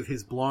to save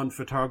his blonde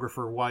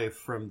photographer wife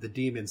from the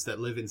demons that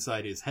live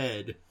inside his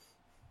head.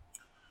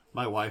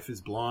 My wife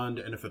is blonde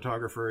and a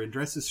photographer and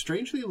dresses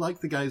strangely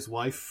like the guy's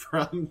wife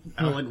from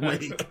Alan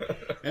Wake.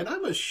 And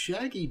I'm a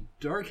shaggy,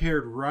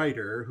 dark-haired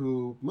writer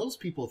who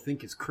most people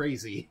think is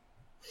crazy.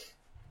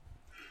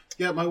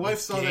 Yeah, my wife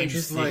saw that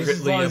just like...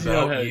 secretly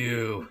about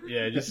you.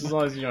 Yeah, just as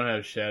long as you don't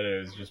have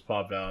shadows just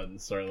pop out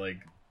and start, like,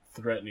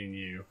 threatening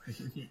you.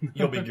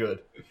 You'll be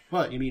good.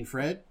 What, you mean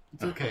Fred?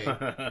 It's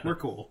okay. We're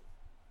cool.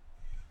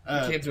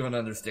 You came to an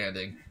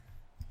understanding.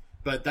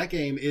 But that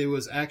game, it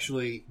was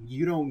actually,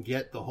 you don't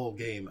get the whole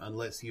game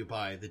unless you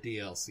buy the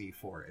DLC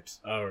for it.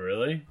 Oh,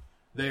 really?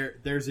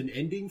 there's an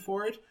ending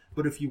for it,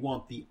 but if you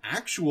want the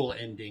actual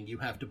ending, you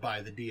have to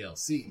buy the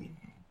DLC.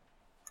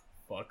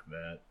 Fuck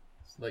that.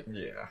 It's like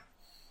Yeah.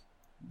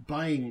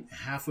 buying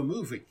half a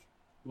movie.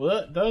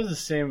 Well, that was the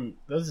same.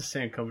 That was the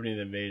same company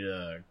that made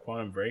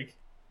Quantum Break.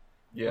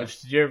 Yeah.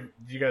 Which, did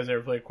you guys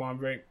ever play Quantum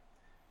Break?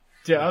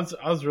 Dude, I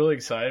was really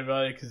excited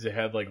about it because it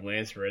had like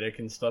Lance Reddick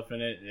and stuff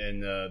in it,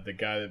 and the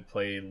guy that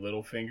played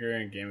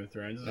Littlefinger in Game of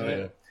Thrones is in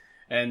it.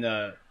 And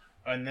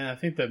then I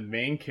think the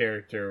main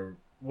character,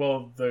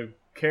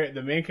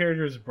 the main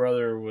character's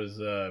brother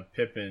was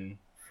Pippin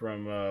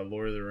from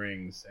Lord of the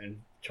Rings,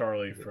 and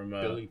Charlie from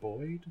Billy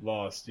Boyd?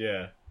 Lost,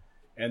 yeah.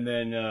 And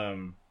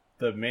then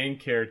the main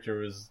character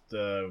was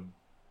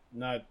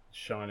not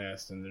Sean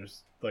Astin.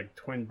 There's like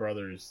twin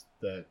brothers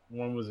that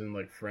one was in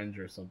like Friends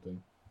or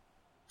something.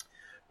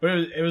 But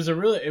it was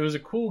a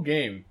cool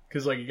game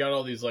because like you got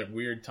all these like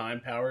weird time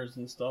powers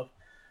and stuff.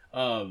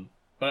 But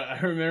I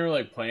remember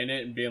like playing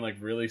it and being like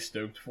really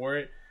stoked for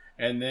it,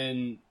 and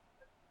then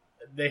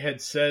they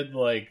had said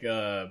like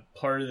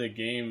part of the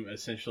game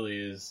essentially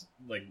is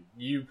like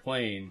you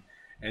playing,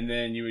 and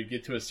then you would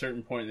get to a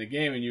certain point in the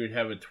game and you would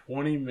have a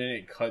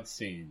 20-minute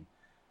cutscene.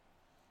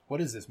 What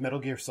is this, Metal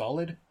Gear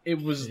Solid?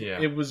 It was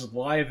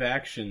live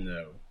action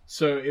though,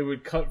 so it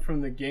would cut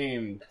from the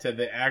game to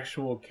the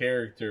actual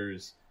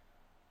characters,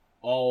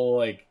 all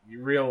like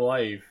real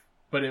life.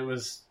 But it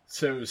was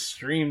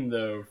streamed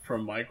though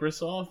from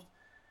Microsoft,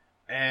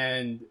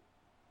 and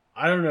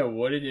I don't know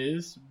what it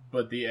is,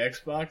 but the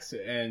Xbox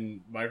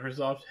and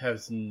Microsoft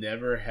has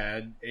never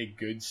had a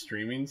good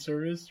streaming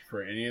service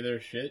for any of their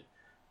shit.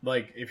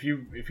 Like if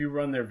you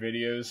run their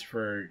videos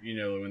for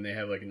when they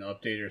have like an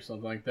update or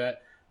something like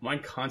that. Mine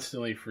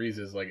constantly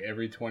freezes like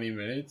every 20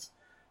 minutes.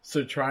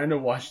 So trying to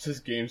watch this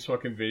game's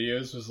fucking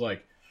videos was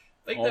like,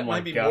 I think that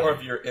might be more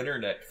of your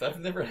internet, because I've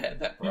never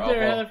had that problem. You've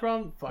never had that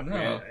problem? Fuck, no.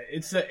 Man.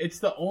 It's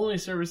the only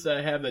service that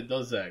I have that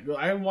does that.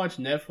 I can watch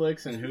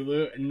Netflix and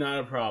Hulu, not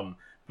a problem.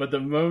 But the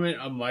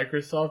moment a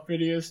Microsoft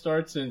video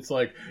starts and it's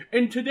like,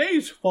 in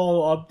today's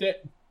fall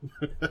update...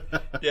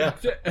 Yeah.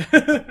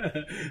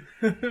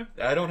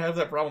 I don't have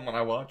that problem when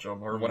I watch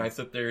them, or when I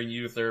sit there and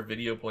use their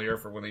video player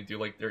for when they do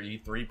like their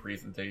E3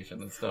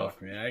 presentation and stuff.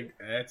 Fuck, man,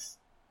 that's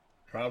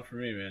a problem for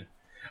me, man.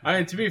 I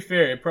mean, to be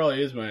fair, it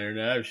probably is my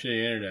internet. I have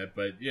shitty internet,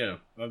 but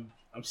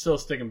I'm still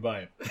sticking by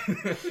it.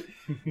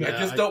 I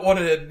just don't want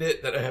to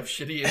admit that I have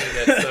shitty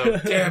internet. So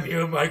damn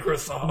you,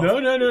 Microsoft. No.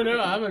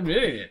 I'm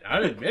admitting it.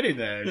 I'm admitting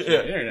that I have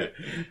shitty internet.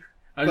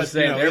 I'm just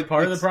saying they're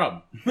part of the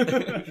problem.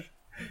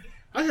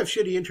 I have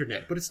shitty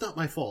internet, but it's not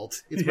my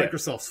fault. It's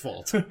Microsoft's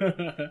fault.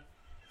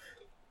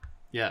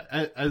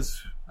 Yeah,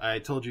 as I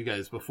told you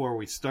guys before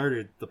we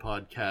started the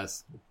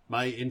podcast,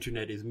 my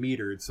internet is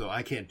metered, so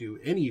I can't do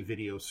any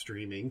video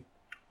streaming.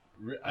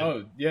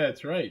 Oh, yeah,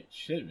 that's right.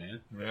 Shit,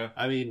 man. Yeah.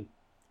 I mean,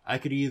 I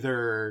could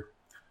either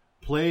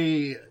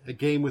play a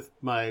game with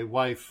my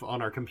wife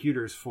on our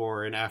computers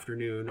for an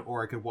afternoon,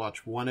 or I could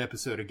watch one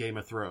episode of Game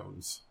of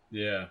Thrones.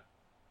 Yeah.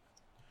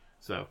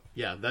 So,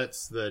 yeah,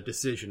 that's the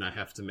decision I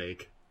have to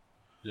make.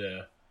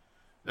 Yeah.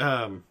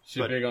 But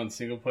big on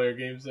single player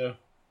games though?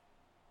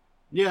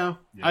 Yeah.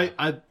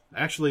 I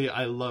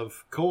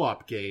love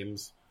co-op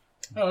games.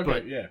 Oh, okay,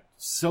 but yeah.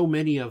 So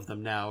many of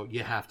them now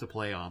you have to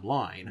play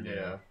online.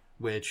 Yeah.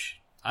 Which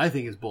I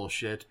think is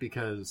bullshit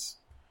because,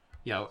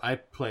 I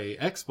play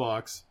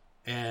Xbox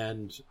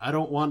and I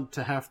don't want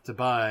to have to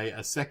buy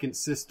a second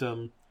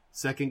system,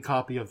 second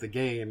copy of the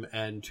game,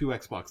 and 2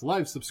 Xbox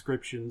Live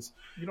subscriptions.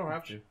 You don't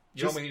have to.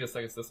 You only need a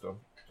second system.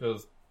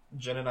 Because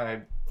Jen and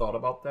I thought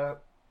about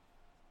that.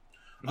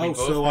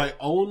 I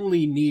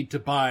only need to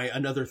buy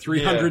another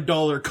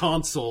 $300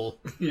 console.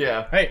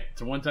 Yeah. Hey, it's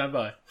a one-time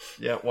buy.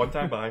 Yeah,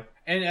 one-time buy.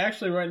 And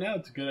actually, right now,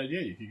 it's a good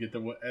idea. You could get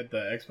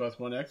the Xbox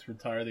One X,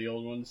 retire the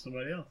old one to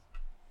somebody else.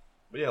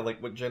 But yeah,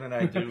 like what Jen and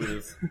I do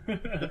is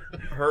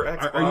her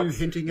Xbox. Are you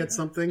hinting at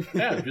something?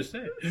 Yeah, I'm just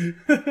saying.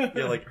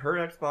 Yeah, like her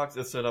Xbox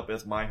is set up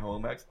as my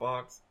home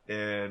Xbox,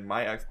 and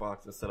my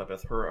Xbox is set up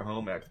as her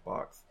home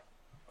Xbox.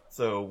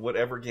 So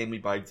whatever game we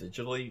buy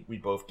digitally, we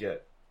both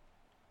get.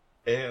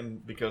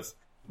 And because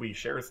we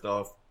share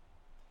stuff,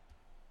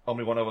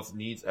 only one of us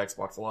needs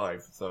Xbox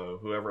Live. So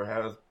whoever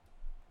has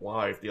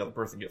Live, the other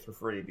person gets for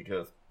free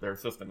because their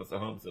system is a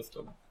home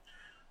system.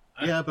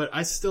 Yeah, but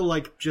I still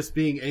like just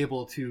being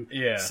able to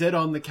sit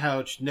on the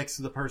couch next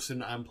to the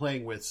person I'm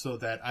playing with so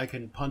that I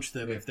can punch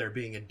them if they're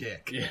being a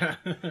dick. Yeah.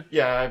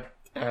 Yeah,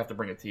 I have to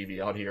bring a TV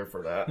out here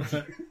for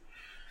that.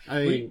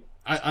 I mean,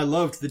 I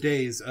loved the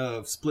days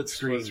of split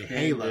screen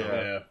Halo.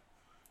 Yeah.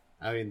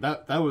 I mean,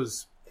 that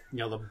was...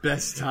 the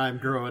best time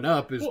growing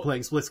up is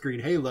playing split screen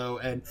Halo,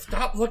 and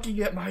stop looking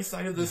at my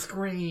side of the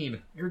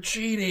screen. You're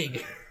cheating.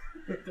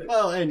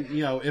 Well, and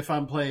if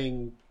I'm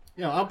playing,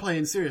 I'm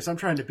playing serious. I'm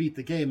trying to beat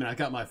the game, and I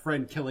got my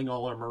friend killing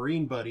all our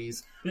Marine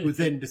buddies, who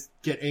then just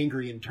get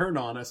angry and turn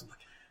on us. I'm like,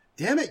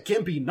 damn it,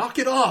 Gimpy, knock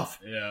it off.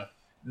 Yeah.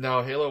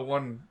 No, Halo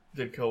 1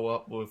 did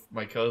co-op with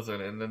my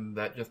cousin, and then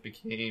that just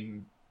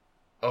became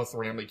us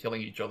randomly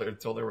killing each other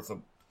until there was a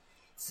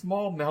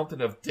small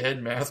mountain of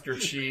dead Master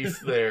Chiefs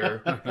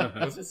there.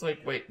 I was just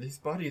like, wait, these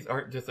bodies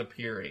aren't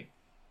disappearing.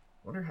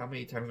 Wonder how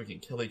many times we can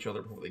kill each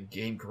other before the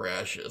game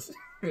crashes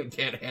and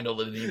can't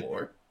handle it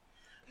anymore.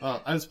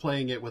 I was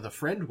playing it with a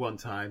friend one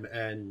time,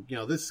 and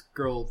this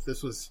girl,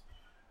 this was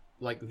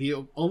like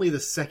only the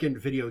second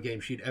video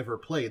game she'd ever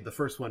played. The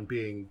first one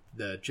being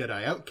the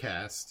Jedi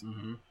Outcast.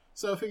 Mm-hmm.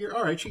 So I figured,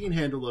 all right, she can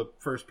handle a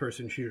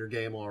first-person shooter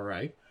game, all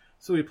right.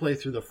 So we played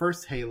through the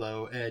first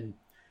Halo, and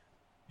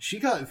she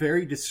got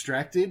very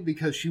distracted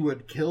because she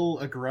would kill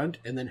a grunt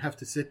and then have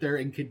to sit there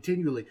and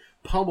continually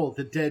pummel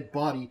the dead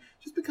body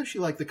just because she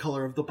liked the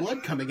color of the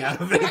blood coming out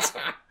of it.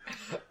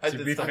 I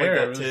did stuff like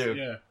that too.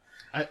 Yeah.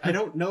 I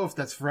don't know if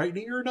that's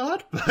frightening or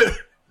not, but...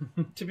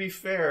 To be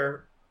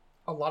fair,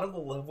 a lot of the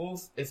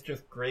levels, it's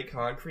just gray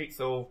concrete,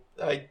 so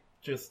I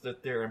just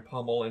sit there and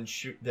pummel and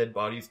shoot dead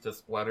bodies to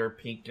splatter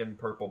pink and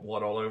purple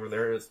blood all over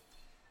there. Is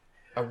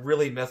a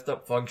really messed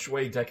up feng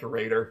shui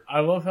decorator.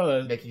 I love how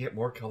that... Making it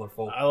more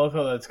colorful. I love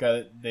how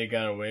they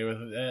got away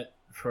with that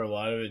for a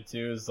lot of it,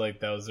 too. It's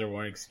like, that was their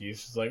one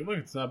excuse. It's like, look,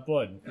 it's not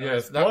blood. Yeah,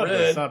 it's blood, not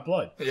red. It's not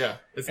blood. Yeah,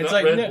 it's It's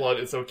not like, red blood,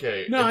 it's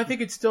okay. No, I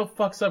think it still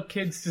fucks up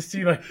kids to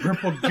see, like,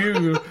 purple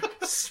goo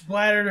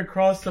splattered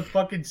across the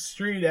fucking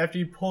street after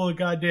you pull a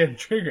goddamn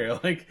trigger.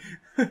 Like...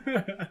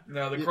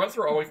 No, the grunts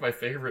were always my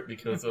favorite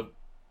because of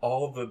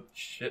all the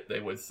shit they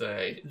would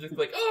say. Just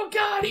like, oh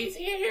god, he's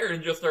here!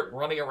 And just start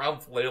running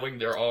around flailing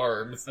their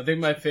arms. I think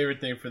my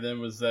favorite thing for them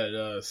was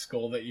that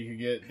skull that you could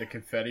get, the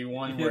confetti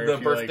one. Where The if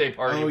you, birthday like,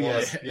 party one.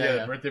 Yeah,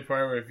 the birthday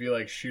party where if you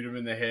like shoot him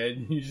in the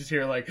head, you just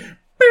hear like,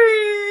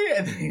 "Bee!"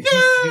 and then you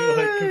just see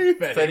like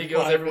Confetti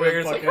goes fly everywhere.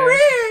 It's from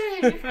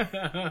like, the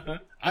hooray!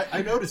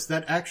 I noticed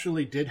that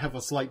actually did have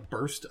a slight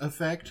burst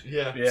effect.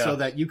 Yeah. So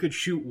that you could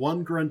shoot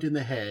one grunt in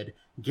the head,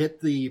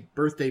 get the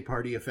birthday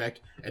party effect,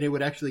 and it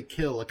would actually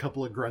kill a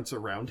couple of grunts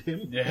around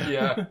him. Yeah.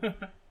 Yeah.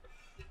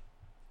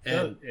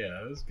 And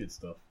That was good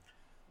stuff.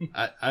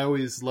 I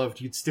always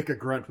loved you'd stick a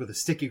grunt with a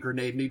sticky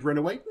grenade and he'd run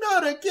away.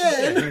 Not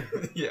again!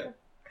 Yeah.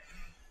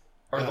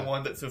 Or the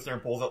one that sits there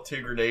and pulls out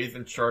 2 grenades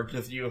and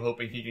charges you,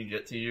 hoping he can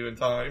get to you in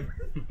time.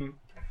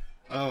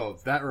 Oh,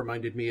 that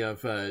reminded me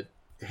of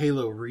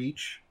Halo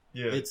Reach.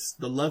 Yeah. It's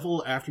the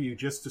level after you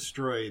just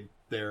destroyed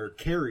their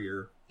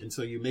carrier, and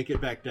so you make it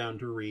back down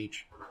to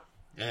Reach,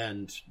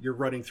 and you're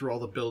running through all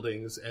the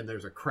buildings, and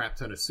there's a crap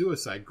ton of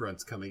suicide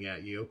grunts coming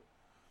at you.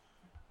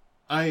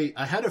 I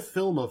had a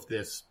film of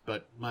this,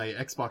 but my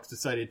Xbox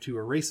decided to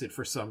erase it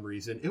for some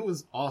reason. It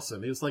was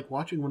awesome. It was like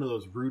watching one of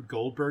those Rube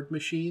Goldberg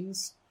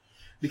machines,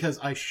 because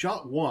I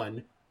shot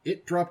one,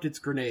 it dropped its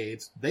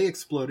grenades, they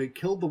exploded,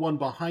 killed the one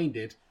behind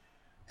it,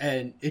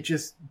 and it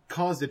just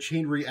caused a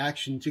chain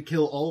reaction to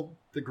kill all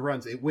the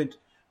grunts. It went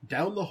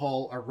down the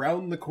hall,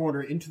 around the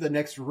corner, into the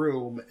next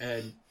room,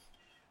 and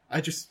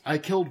I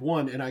killed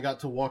one, and I got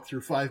to walk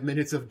through 5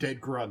 minutes of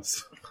dead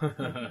grunts.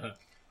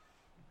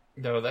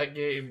 No, that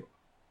game,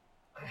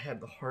 I had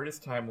the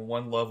hardest time on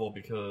one level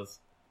because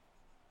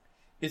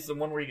it's the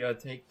one where you gotta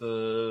take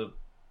the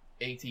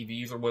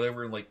ATVs or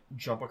whatever and like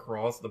jump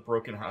across the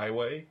broken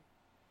highway.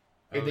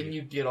 And then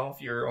you get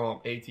off your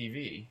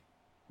ATV.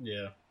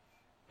 Yeah.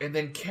 And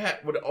then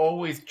Kat would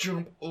always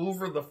jump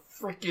over the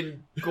frickin'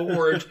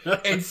 gorge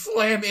and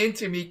slam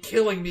into me,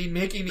 killing me,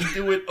 making me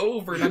do it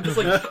over. And I'm just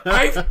like,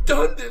 I've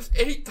done this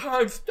 8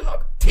 times.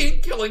 Stop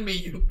killing me,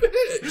 you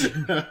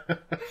bitch.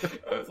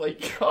 I was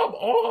like, come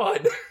on.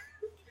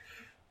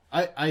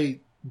 I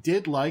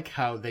did like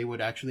how they would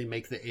actually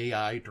make the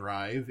AI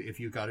drive if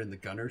you got in the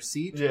gunner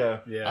seat. Yeah.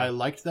 I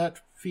liked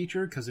that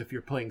feature because if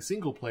you're playing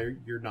single player,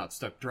 you're not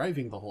stuck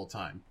driving the whole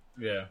time.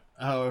 Yeah.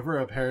 However,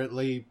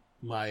 apparently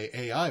my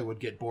AI would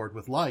get bored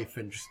with life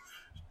and just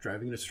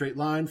driving in a straight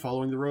line,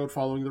 following the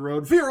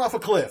road, veer off a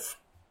cliff.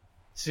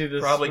 See,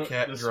 the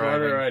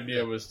smarter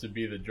idea was to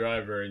be the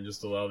driver and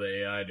just allow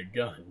the AI to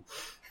gun.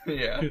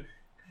 Yeah.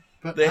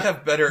 But they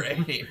have better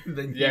aim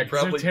than you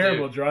probably they're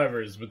terrible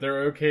drivers, but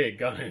they're okay at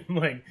gunning.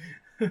 Like,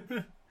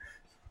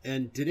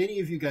 and did any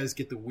of you guys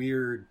get the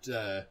weird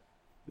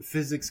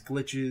physics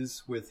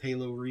glitches with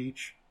Halo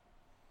Reach?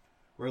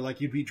 Where,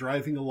 like, you'd be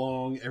driving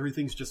along,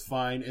 everything's just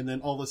fine, and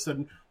then all of a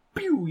sudden,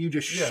 pew, you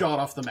just shot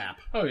off the map.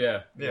 Oh,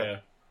 yeah.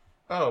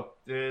 Oh,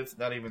 it's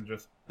not even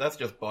just... That's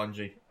just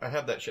Bungie. I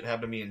had that shit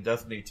happen to me in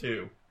Destiny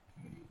 2.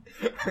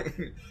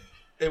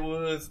 It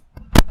was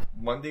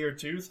Monday or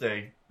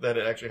Tuesday that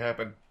it actually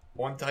happened.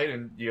 One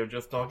Titan,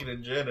 just talking to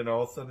Jen, and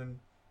all of a sudden...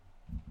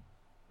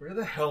 Where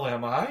the hell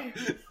am I?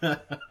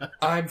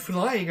 I'm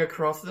flying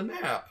across the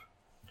map.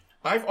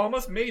 I've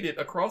almost made it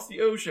across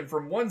the ocean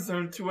from one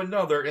zone to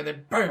another, and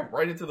then bam,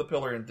 right into the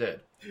pillar and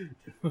dead.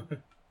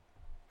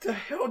 The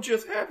hell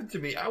just happened to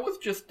me? I was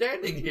just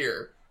standing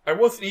here. I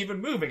wasn't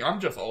even moving. I'm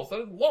just all of a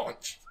sudden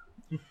launched.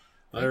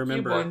 I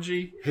remember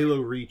Bungie. Halo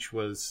Reach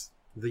was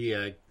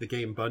the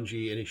game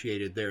Bungie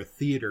initiated their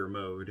theater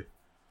mode,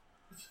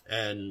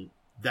 and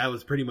that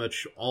was pretty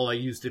much all I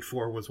used it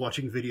for, was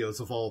watching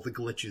videos of all the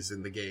glitches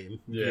in the game.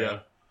 Yeah.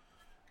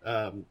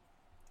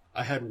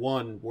 I had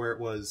one where it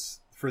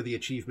was for the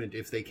achievement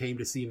If They Came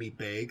to See Me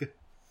Beg,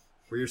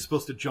 where you're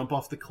supposed to jump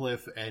off the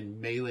cliff and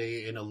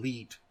melee an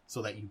elite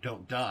so that you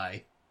don't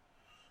die.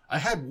 I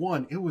had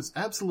one. It was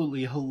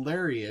absolutely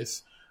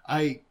hilarious.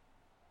 I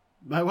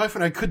my wife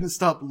and I couldn't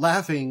stop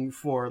laughing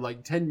for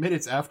like 10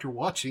 minutes after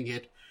watching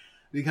it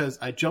because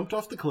I jumped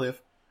off the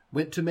cliff,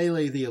 went to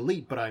melee the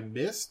elite, but I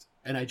missed,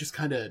 and I just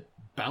kind of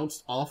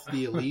bounced off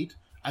the elite.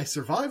 I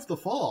survived the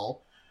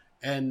fall,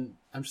 and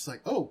I'm just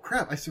like, oh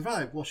crap, I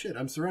survived. Well shit,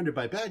 I'm surrounded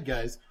by bad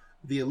guys.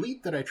 The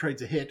elite that I tried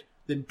to hit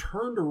then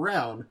turned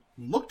around,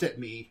 looked at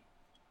me,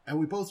 and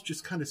we both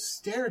just kind of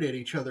stared at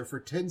each other for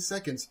 10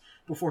 seconds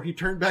before he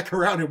turned back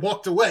around and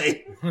walked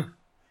away.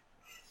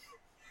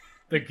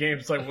 The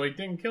game's like, well, he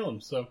didn't kill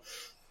him, so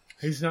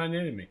he's not an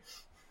enemy.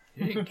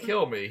 He didn't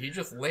kill me. He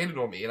just landed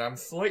on me, and I'm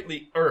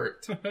slightly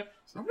hurt. So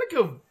I'm gonna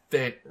go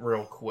vent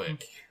real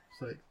quick.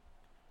 It's like,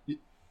 it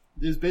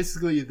was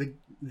basically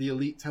the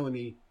elite telling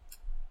me,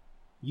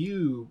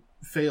 you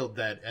failed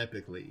that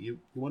epically. You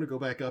want to go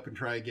back up and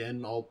try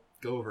again? I'll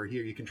go over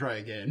here. You can try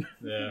again.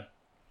 Yeah.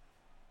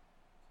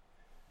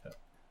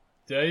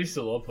 Dude, I used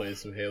to love playing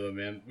some Halo,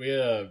 man.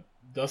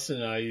 Dustin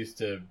and I used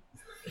to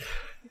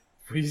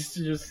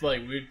just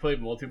we'd play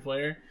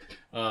multiplayer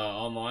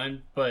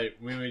online, but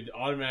we would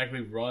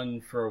automatically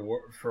run for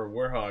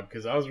Warthog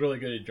because I was really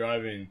good at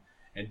driving,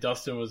 and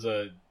Dustin was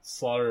a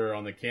slaughterer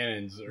on the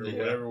cannons or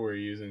whatever we were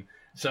using.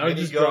 So I would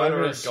just drive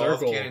in a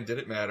circle. Cannon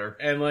didn't matter,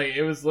 and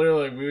it was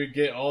literally we would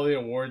get all the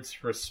awards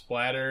for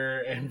splatter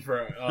and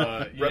for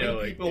running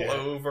people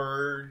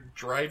over,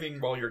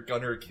 driving while your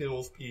gunner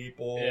kills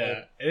people.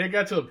 Yeah, and it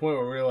got to the point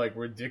where we were like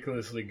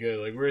ridiculously good.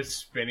 Like we were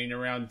spinning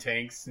around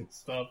tanks and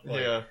stuff.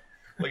 Yeah.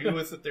 Like, you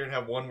would sit there and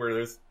have one where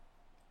there's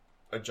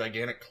a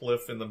gigantic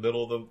cliff in the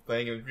middle of the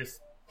thing, and just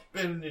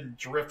spin and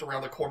drift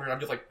around the corner, and I'm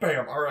just like,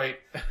 bam, alright.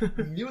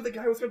 Knew the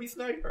guy was going to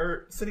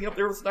be sitting up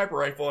there with a sniper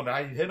rifle, and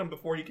I hit him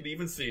before he could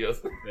even see us.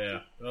 Yeah,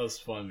 that was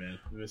fun, man.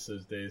 I miss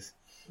those days.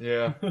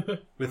 Yeah. And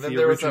then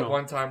there was that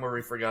one time where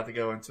we forgot to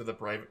go into the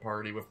private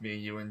party with me,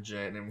 you, and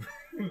Jen, and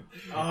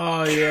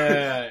oh,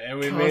 yeah. And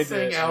we made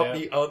cussing out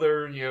the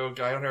other,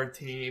 guy on our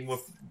team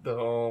with the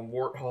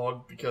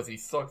Warthog because he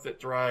sucks at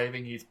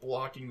driving, he's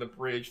blocking the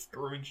bridge,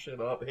 screwing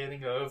shit up,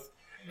 hitting us.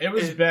 It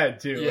was bad,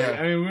 too.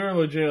 Yeah. We were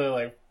legitimately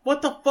like,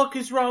 what the fuck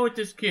is wrong with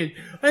this kid?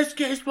 This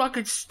kid's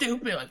fucking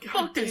stupid. Like,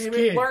 fuck this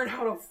kid. Learn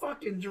how to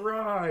fucking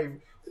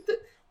drive.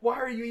 Why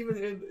are you even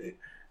in...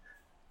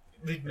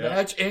 The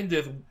match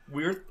ended.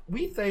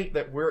 We think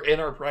that we're in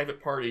our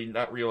private party,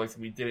 not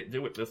realizing we didn't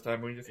do it this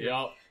time. We just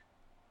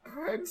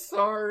I'm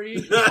sorry.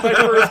 It's my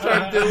first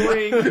time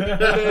doing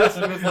this,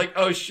 and it's like,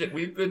 oh shit,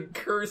 we've been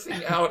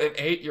cursing out an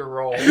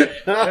 8-year-old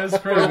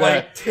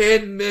for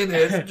 10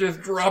 minutes, just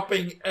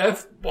dropping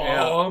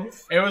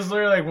F-bombs. Yeah. It was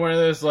literally one of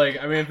those,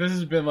 if this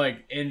has been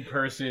in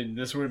person,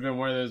 this would have been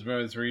one of those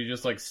moments where you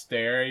just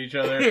stare at each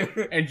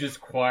other and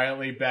just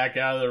quietly back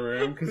out of the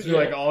room, because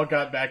we all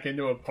got back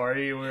into a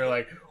party, and we were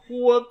like,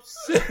 whoops.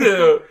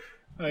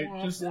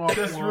 Just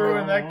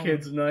ruined that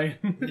kid's night.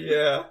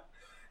 Yeah.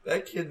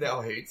 That kid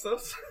now hates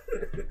us.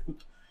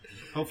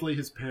 Hopefully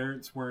his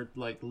parents weren't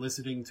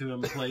listening to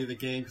him play the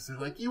game, because they're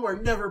like, you are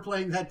never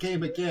playing that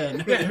game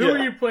again. Yeah, who are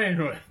you playing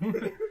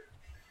with?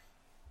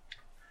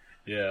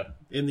 Yeah.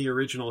 In the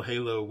original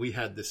Halo, we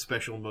had this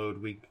special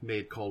mode we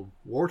made called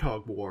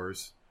Warthog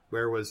Wars,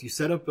 where you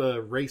set up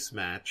a race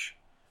match,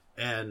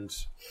 and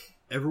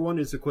everyone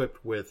is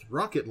equipped with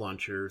rocket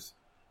launchers,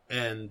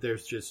 and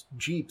there's just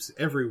jeeps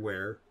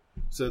everywhere.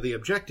 So the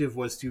objective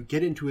was to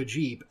get into a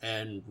jeep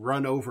and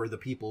run over the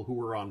people who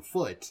were on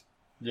foot.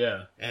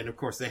 Yeah. And of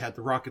course they had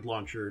the rocket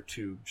launcher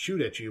to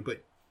shoot at you,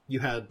 but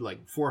you had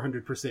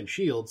 400%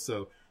 shield,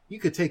 so you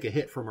could take a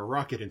hit from a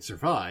rocket and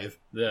survive.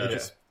 Yeah. They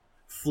just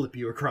flip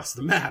you across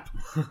the map.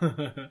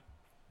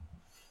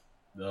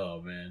 Oh,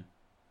 man.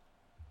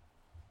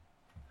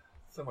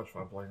 So much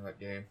fun playing that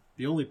game.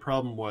 The only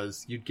problem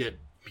was you'd get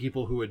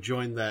people who would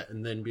join that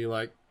and then be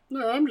like,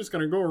 no, I'm just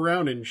going to go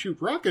around and shoot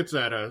rockets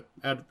at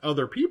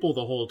other people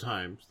the whole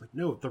time. It's like,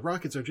 no, the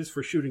rockets are just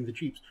for shooting the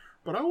jeeps,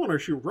 but I want to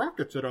shoot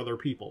rockets at other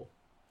people.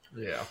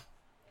 Yeah.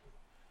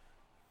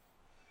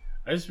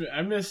 I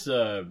miss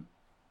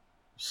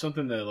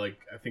something that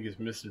I think is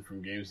missing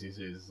from games these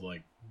days is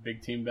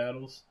big team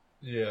battles.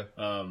 Yeah.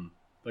 I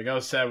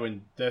was sad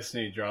when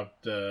Destiny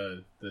dropped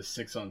the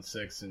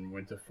 6-on-6 and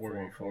went to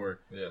 4v4.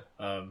 Yeah.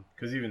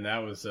 Because even that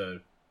was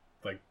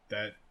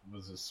that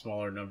was a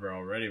smaller number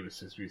already with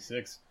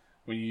 6v6.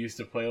 When you used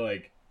to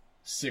play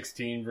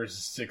 16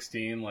 versus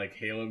 16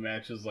 Halo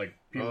matches,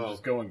 people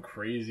just going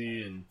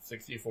crazy, and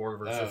 64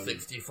 versus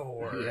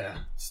 64. Yeah.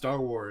 Star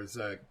Wars,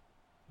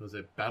 was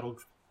it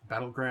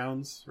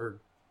Battlegrounds or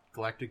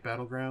Galactic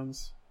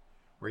Battlegrounds,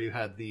 where you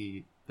had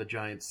the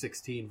giant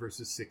 16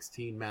 versus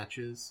 16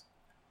 matches.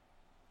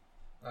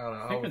 I don't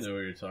know. I think I know what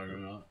you're talking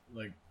about.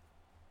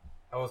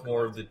 I was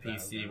more of the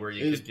PC where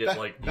you could get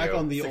back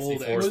on the 64,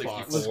 old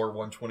Xbox. 64,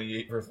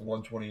 128 versus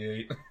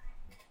 128.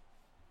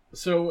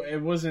 So it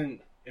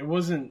wasn't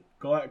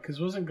because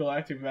wasn't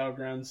Galactic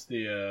Battlegrounds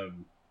the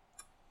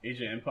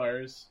Age of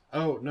Empires?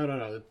 Oh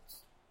no.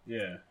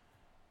 Yeah.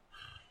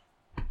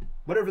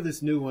 Whatever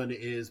this new one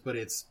is, but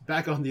it's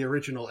back on the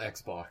original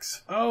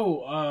Xbox.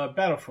 Oh,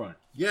 Battlefront.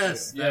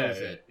 Yes, that was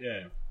it.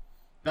 Yeah.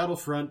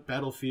 Battlefront,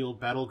 Battlefield,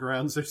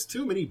 Battlegrounds. There's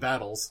too many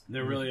battles.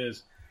 There really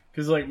is.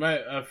 Because like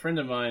a friend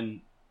of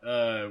mine,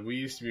 we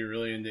used to be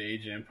really into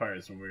Age of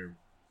Empires when we were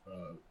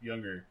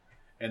younger,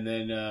 and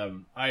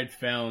then I had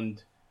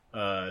found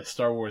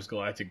Star Wars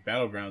Galactic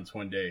Battlegrounds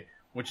one day,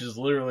 which is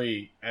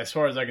literally, as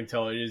far as I can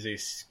tell, it is a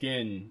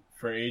skin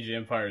for Age of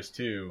Empires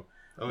 2,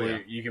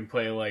 where you can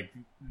play like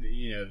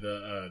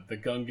the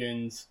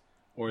Gungans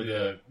or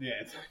that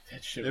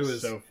shit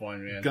was so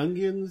fun, man.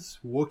 Gungans,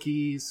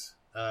 Wookiees,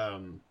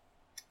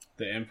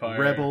 the Empire,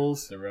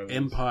 Rebels, the Rebels,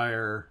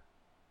 Empire.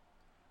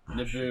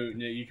 Naboo.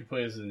 You can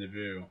play as the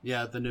Naboo.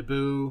 Yeah, the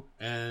Naboo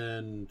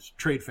and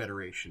Trade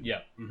Federation.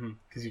 Yeah,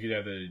 because you could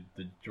have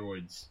the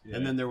droids. Yeah.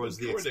 And then there was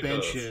the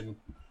expansion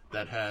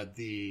that had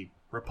the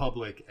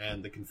Republic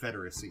and the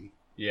Confederacy.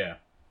 Yeah,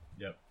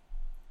 yep.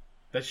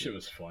 That shit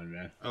was fun,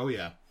 man. Oh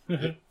yeah,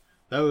 that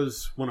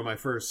was one of my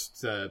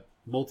first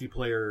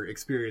multiplayer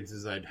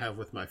experiences I'd have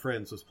with my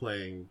friends, was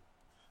playing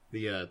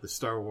the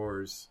Star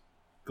Wars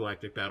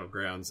Galactic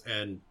Battlegrounds,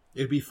 and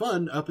it'd be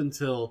fun up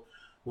until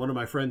one of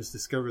my friends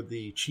discovered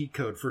the cheat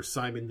code for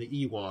Simon the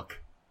Ewok,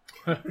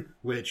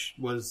 which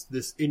was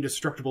this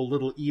indestructible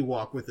little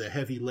Ewok with a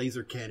heavy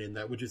laser cannon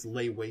that would just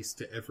lay waste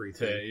to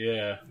everything.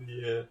 Yeah.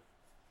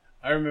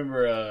 I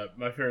remember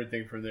my favorite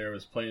thing from there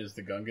was playing as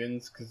the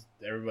Gungans, because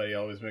everybody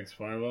always makes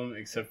fun of them,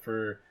 except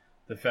for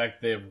the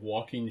fact they have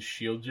walking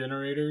shield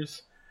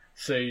generators.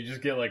 So you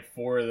just get like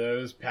 4 of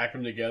those, pack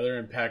them together,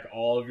 and pack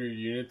all of your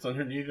units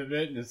underneath of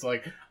it, and it's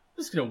like, I'm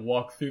just gonna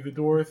walk through the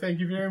door, thank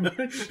you very much.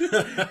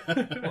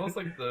 Well, it's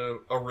like the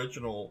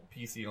original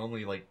PC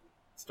only like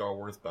Star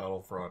Wars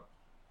Battlefront.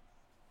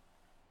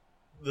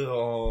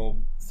 The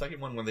second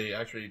one, when they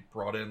actually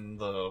brought in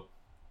the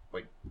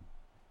like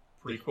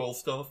prequel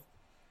stuff,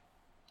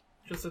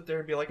 just sit there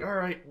and be like,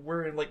 alright,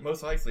 we're in like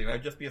Mos Eisley, and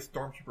I'd just be a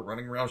stormtrooper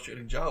running around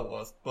shooting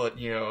Jawas, but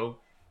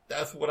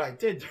that's what I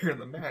did during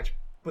the match.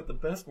 But the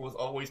best was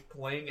always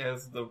playing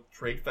as the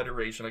Trade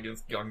Federation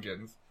against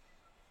Gungans.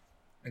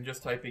 And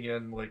just typing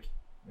in, like,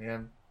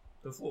 man,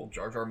 those little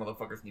Jar Jar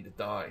motherfuckers need to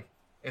die.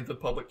 Into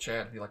public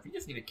chat and be like, we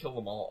just need to kill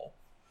them all.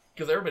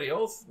 Because everybody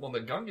else on the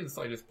Gungan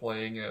side is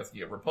playing as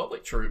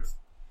Republic troops.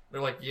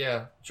 They're like,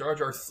 yeah, Jar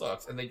Jar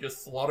sucks. And they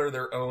just slaughter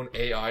their own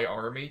AI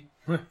army.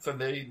 So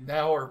they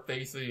now are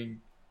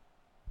facing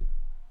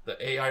the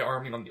AI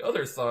army on the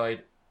other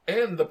side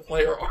and the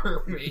player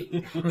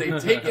army.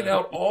 They've taken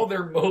out all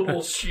their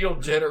mobile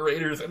shield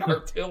generators and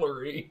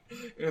artillery.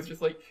 And it's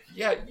just like,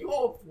 yeah, you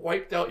all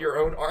wiped out your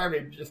own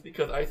army just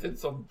because I said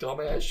some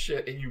dumbass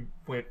shit and you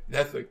went,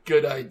 that's a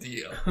good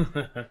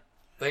idea.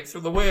 Thanks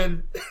for the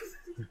win.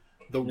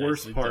 The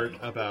worst part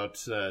about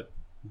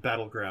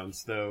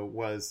Battlegrounds, though,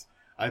 was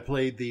I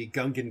played the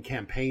Gungan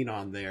campaign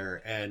on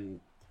there, and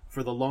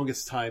for the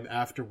longest time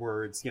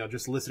afterwards,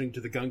 just listening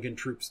to the Gungan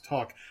troops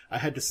talk, I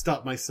had to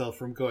stop myself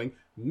from going,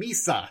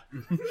 Misa!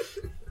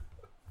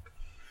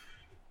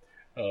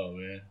 Oh,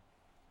 man.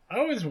 I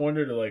always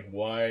wondered,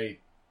 why...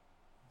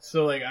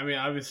 So,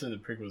 obviously in the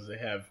prequels, they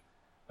have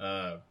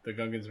the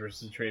Gungans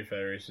versus the Trade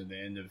Federation at the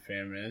end of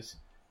Phantom Menace.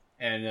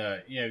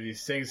 And,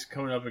 these things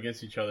coming up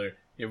against each other.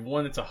 You have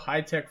one that's a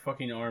high-tech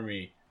fucking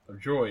army of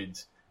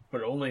droids,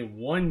 but only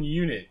one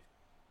unit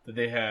that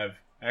they have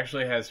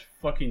actually has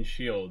fucking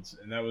shields,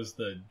 and that was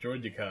the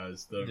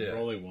Droidekas, the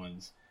Rolly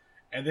ones.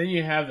 And then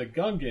you have the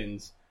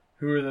Gungans,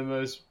 who are the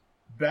most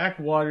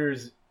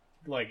backwaters,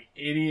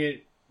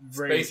 idiot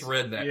race. Space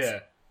rednecks.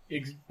 Yeah,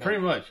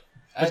 pretty much.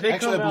 I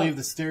believe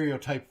the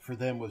stereotype for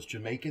them was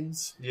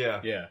Jamaicans.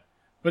 Yeah.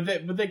 But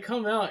they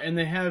come out and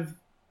they have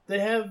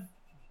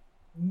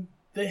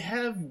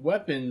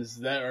weapons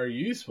that are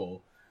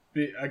useful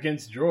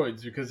against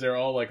droids, because they're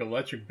all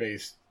electric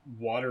based,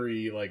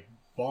 watery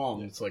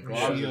bombs,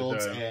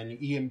 shields and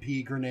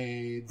EMP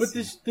grenades. But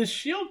the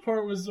shield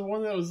part was the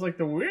one that was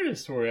the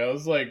weirdest story. I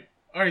was like,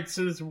 all right,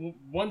 so this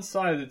one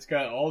side that's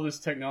got all this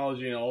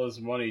technology and all this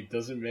money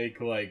doesn't make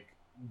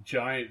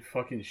giant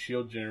fucking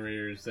shield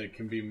generators that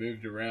can be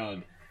moved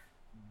around.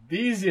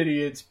 These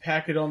idiots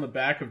pack it on the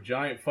back of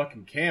giant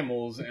fucking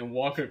camels and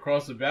walk it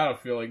across the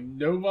battlefield.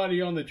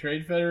 Nobody on the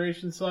Trade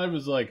Federation side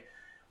was like,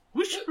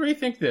 we should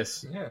rethink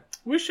this. Yeah.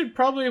 We should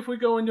probably, if we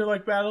go into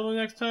battle the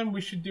next time, we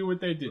should do what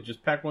they did.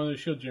 Just pack one of those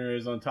shield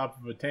generators on top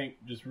of a tank,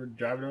 just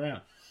drive it around.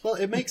 Well,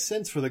 it makes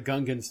sense for the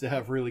Gungans to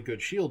have really good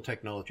shield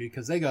technology,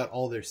 because they got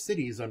all their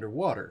cities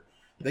underwater.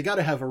 They got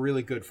to have a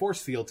really good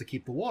force field to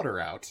keep the water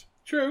out.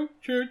 True.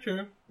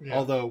 Yeah.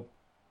 Although,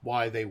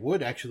 why they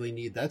would actually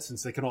need that,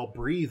 since they can all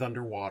breathe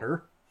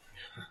underwater.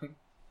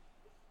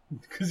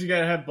 Because you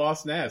gotta have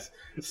Boss Nass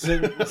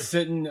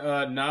sitting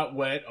not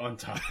wet on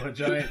top of a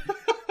giant...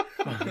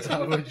 on top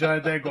of a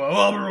giant tank going...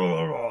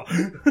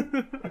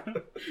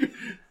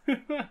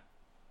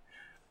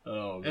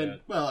 Oh, man. And,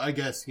 well, I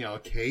guess,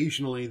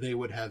 occasionally they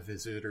would have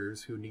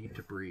visitors who need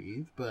to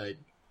breathe, but,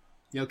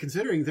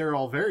 considering they're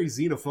all very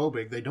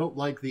xenophobic, they don't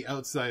like the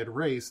outside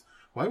race,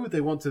 why would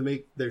they want to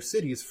make their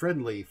cities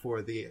friendly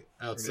for the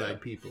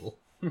outside people?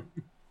 I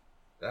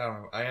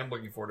don't know. I am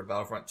looking forward to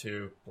Battlefront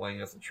 2,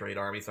 playing as a trade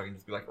army, so I can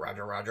just be like,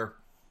 Roger, Roger.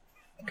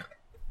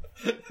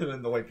 And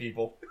annoy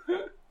people.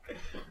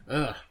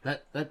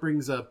 That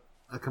brings up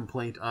a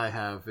complaint I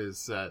have,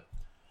 is that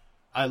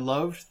I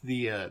loved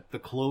the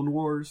Clone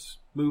Wars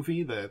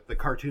movie, the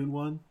cartoon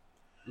one.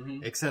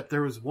 Mm-hmm. Except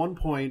there was one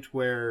point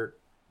where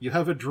you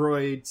have a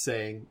droid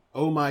saying,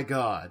 "Oh my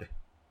god."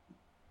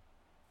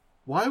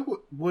 Why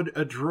would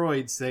a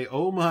droid say,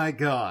 "Oh my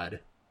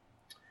god"?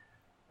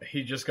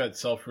 He just got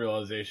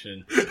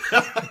self-realization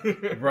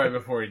right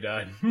before he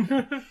died.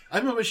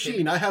 I'm a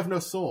machine. I have no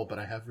soul, but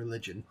I have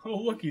religion. Oh,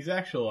 look, he's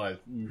actualized.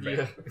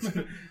 Yeah.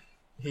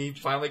 He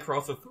finally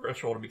crossed the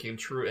threshold and became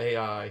true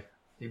AI.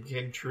 He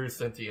became true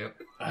sentient.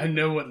 I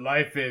know what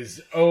life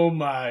is. Oh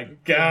my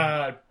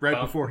god. Right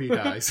before he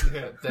dies.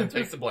 Yeah, then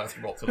takes the blaster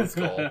bolt to the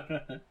skull.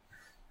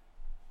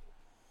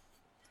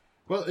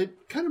 Well,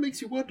 it kind of makes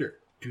you wonder.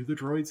 Do the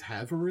droids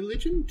have a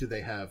religion? Do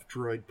they have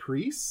droid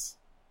priests?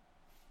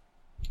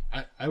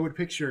 I would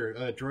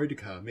picture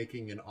Droideka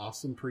making an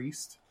awesome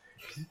priest.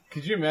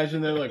 Could you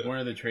imagine they're like one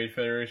of the Trade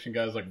Federation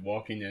guys like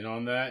walking in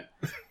on that?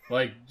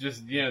 Like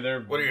just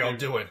they're What are y'all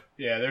doing?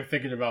 Yeah, they're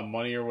thinking about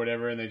money or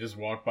whatever, and they just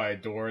walk by a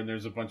door and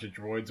there's a bunch of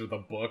droids with a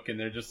book and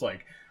they're just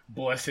like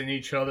blessing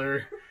each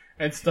other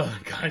and stuff.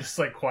 The guy just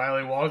like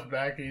quietly walks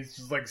back and he's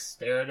just like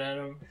staring at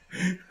him.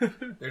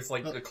 There's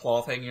like the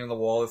cloth hanging on the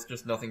wall. It's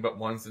just nothing but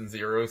ones and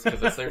zeros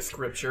because it's their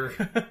scripture.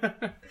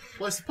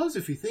 Well, I suppose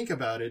if you think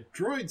about it,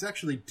 droids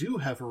actually do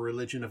have a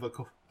religion of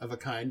a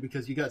kind,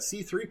 because you got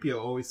C-3PO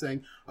always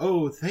saying,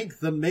 "Oh, thank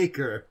the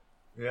Maker."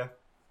 Yeah,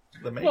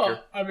 the Maker.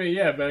 Well, I mean,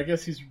 yeah, but I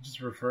guess he's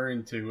just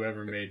referring to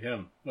whoever made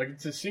him. Like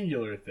it's a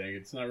singular thing.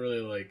 It's not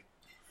really like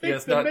Yeah,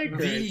 it's not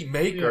the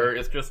Maker.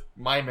 It's just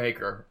my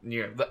Maker.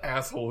 The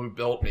asshole who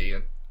built me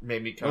and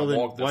made me kind of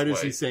walk this way. Why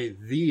does he say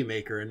the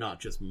Maker and not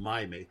just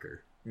my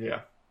Maker?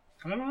 Yeah,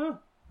 I don't know.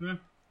 Yeah,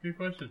 good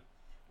question.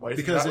 Why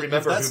does he not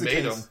remember who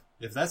made him?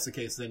 If that's the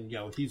case, then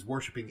he's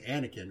worshiping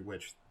Anakin,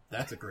 which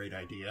that's a great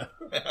idea.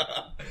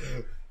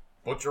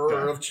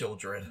 Butcherer of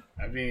children.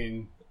 I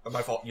mean,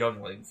 my fault,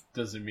 younglings.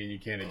 Doesn't mean you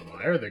can't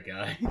admire the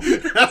guy.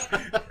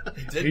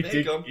 He did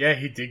make him. Yeah,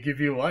 he did give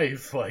you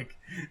life. Like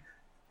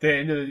at the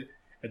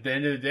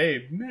end of the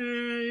day,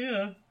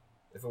 yeah.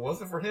 If it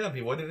wasn't for him,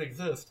 he wouldn't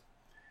exist.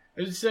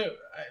 So,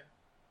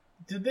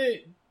 did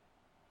they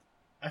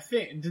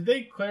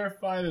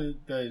clarify that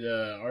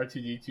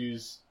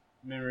R2-D2's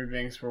memory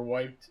banks were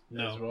wiped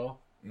as well?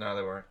 No,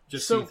 they weren't.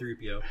 Just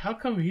C-3PO. How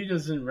come he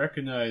doesn't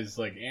recognize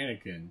like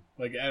Anakin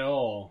like at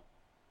all?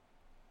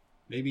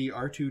 Maybe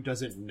R2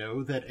 doesn't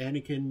know that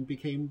Anakin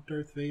became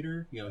Darth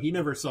Vader. He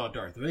never saw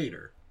Darth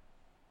Vader.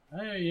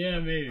 Yeah,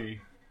 maybe.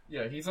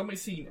 Yeah, he's only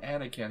seen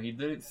Anakin. He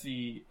didn't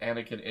see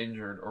Anakin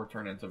injured or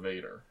turn into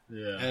Vader.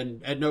 Yeah.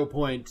 And at no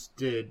point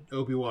did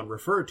Obi-Wan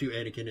refer to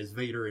Anakin as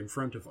Vader in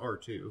front of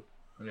R2.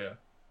 Yeah.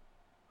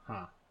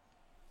 Huh.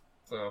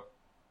 So,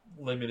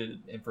 limited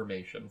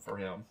information for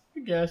him.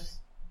 I guess.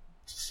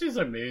 It just seems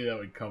like maybe that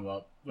would come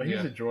up. Like,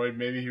 he's a droid,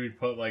 maybe he would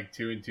put, like,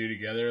 2 and 2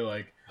 together,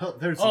 like,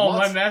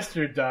 my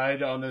master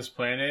died on this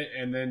planet,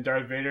 and then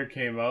Darth Vader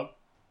came up.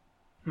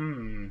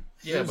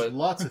 Yeah, but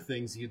lots of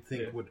things you'd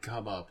think would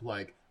come up,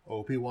 like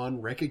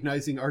Obi-Wan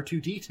recognizing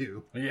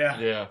R2-D2. Yeah.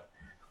 Yeah.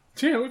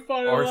 We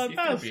fought a lot of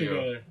battles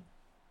together.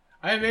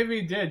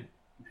 Maybe he did.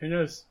 Who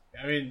knows?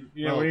 I mean,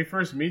 when he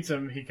first meets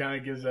him, he kind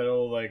of gives that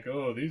old, like,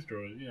 oh, these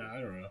droids. Yeah,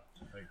 I don't know.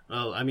 Like,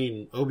 well, I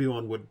mean,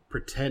 Obi-Wan would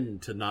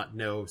pretend to not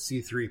know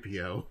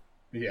C-3PO.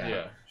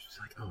 Yeah. She's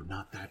like, oh,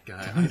 not that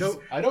guy.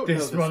 I don't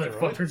this know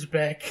motherfucker's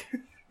back.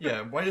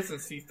 Yeah, why doesn't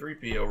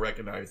C-3PO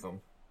recognize him?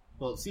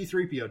 Well,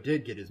 C-3PO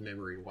did get his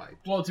memory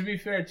wiped. Well, to be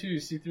fair, too,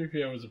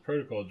 C-3PO was a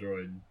protocol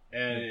droid.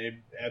 And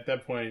at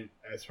that point,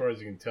 as far as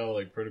you can tell,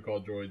 like,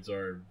 protocol droids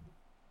are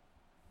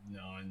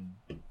I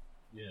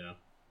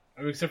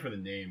mean, except for the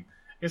name.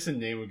 I guess the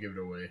name would give it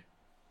away.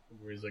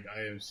 Where he's like,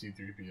 I am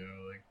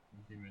C-3PO, like,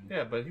 human.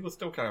 Yeah, but he was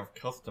still kind of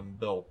custom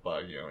built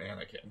by,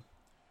 Anakin.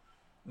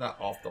 Not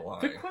off the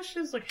line. The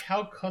question is, like,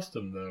 how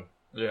custom, though?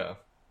 Yeah.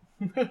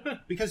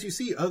 Because you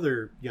see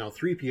other,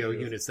 3PO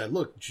units that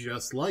look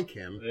just like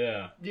him.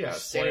 Yeah. Yeah,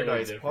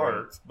 standardized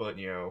parts, but,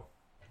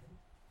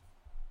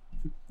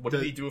 what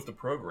did he do with the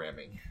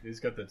programming? He's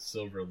got that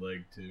silver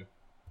leg, too.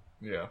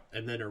 Yeah.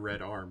 And then a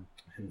red arm.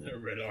 And a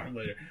red arm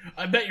later.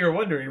 I bet you're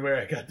wondering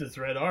where I got this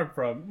red arm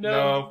from.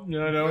 No one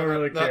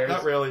really cares.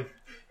 Not really.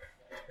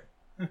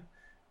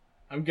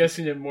 I'm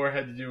guessing it more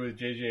had to do with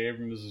J.J.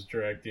 Abrams'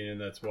 directing, and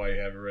that's why you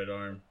have a red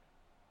arm.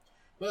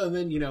 Well, and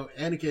then,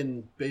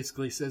 Anakin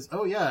basically says,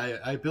 oh yeah,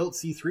 I built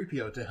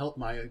C-3PO to help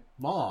my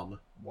mom.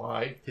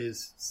 Why?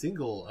 His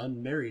single,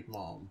 unmarried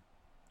mom.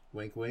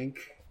 Wink, wink.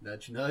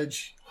 Nudge,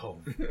 nudge.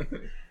 Oh.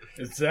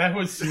 Is that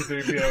what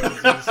C-3PO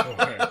is used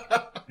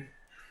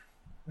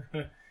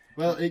for?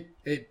 Well,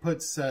 it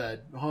puts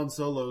Han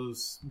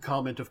Solo's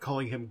comment of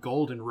calling him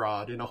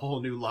Goldenrod in a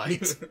whole new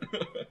light.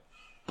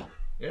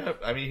 Yeah,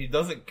 I mean, he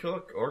doesn't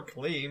cook or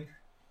clean.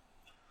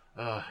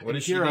 What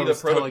did she need a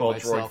protocol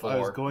droid for? I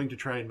was going to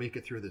try and make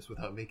it through this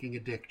without making a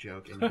dick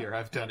joke, and here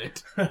I've done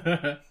it.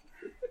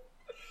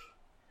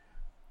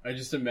 I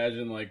just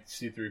imagine, like,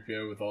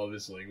 C-3PO with all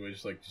this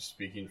language, like, just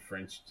speaking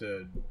French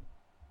to...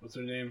 What's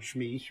her name?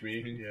 Shmi.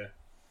 Yeah.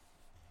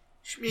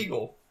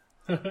 Schmeagol.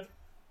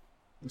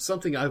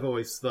 Something I've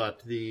always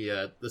thought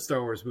the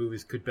Star Wars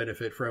movies could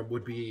benefit from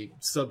would be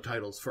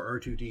subtitles for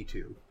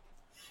R2-D2.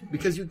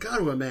 Because you got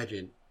to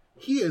imagine,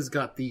 he has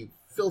got the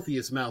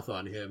filthiest mouth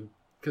on him,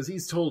 because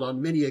he's told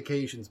on many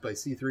occasions by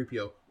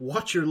C-3PO,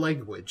 watch your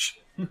language.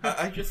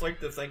 I just like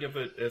to think of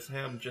it as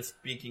him just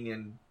speaking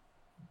in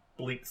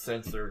bleak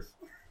censors.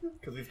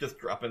 Because he's just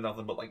dropping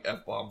nothing but like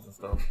F-bombs and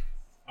stuff.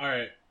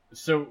 Alright,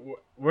 so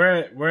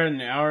we're at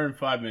an hour and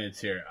 5 minutes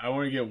here. I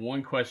want to get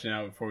one question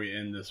out before we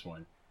end this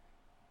one.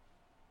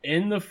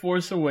 In The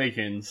Force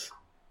Awakens,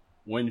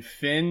 when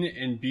Finn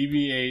and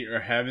BB-8 are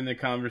having the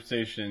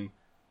conversation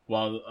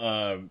while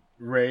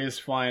Rey is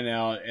flying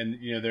out, and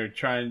they're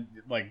trying,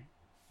 like,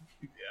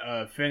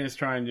 Finn is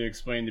trying to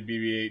explain to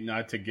BB-8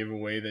 not to give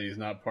away that he's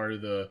not part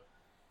of the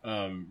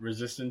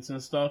resistance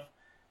and stuff,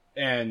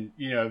 and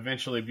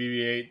eventually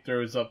BB-8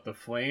 throws up the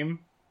flame.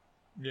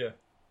 Yeah.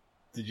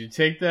 Did you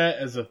take that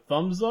as a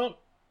thumbs up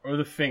or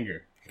the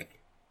finger?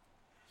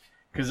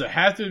 Because I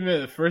have to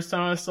admit, the first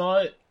time I saw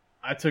it,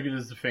 I took it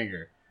as the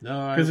finger.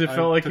 No, because it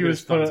felt like he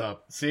was put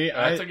up. See,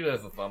 I took it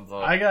as a thumbs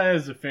up. I got it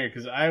as a finger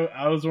because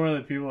I was one of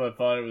the people that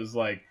thought it was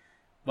like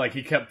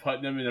he kept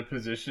putting him in a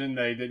position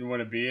that he didn't want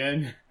to be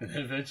in, and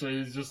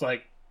eventually he's just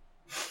like.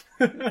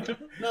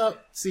 No,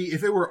 see,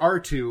 if it were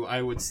R2,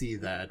 I would see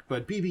that,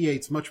 but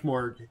BB-8's much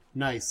more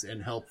nice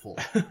and helpful.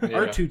 Yeah.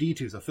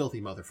 R2-D2's a filthy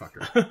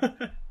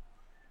motherfucker.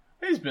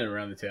 He's been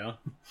around the town.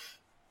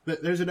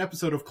 There's an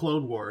episode of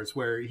Clone Wars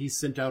where he's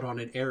sent out on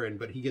an errand,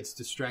 but he gets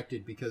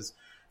distracted because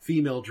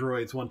female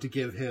droids want to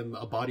give him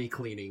a body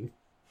cleaning.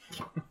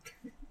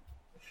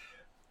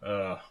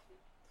 All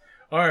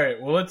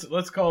right, well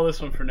let's call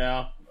this one for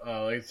now.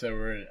 Like I said,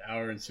 we're an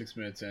hour and 6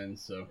 minutes in,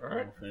 so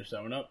we'll finish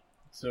that one up.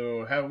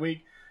 So have a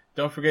week.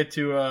 Don't forget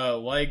to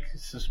like,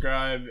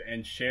 subscribe,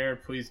 and share.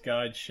 Please,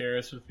 God, share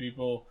us with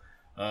people.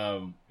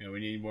 We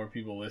need more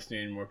people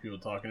listening, more people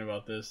talking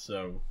about this.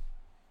 So,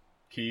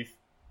 Keith,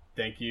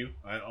 thank you.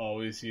 I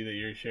always see that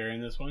you're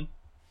sharing this one.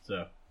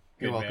 So,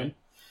 you're welcome. Man.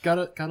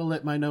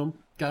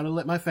 Gotta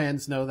let my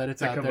fans know that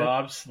it's out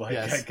kebabs. there. Like,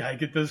 yes. I gotta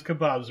get those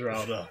kebabs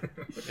riled up.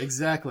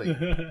 Exactly.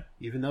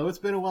 Even though it's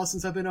been a while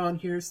since I've been on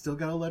here, still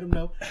gotta let them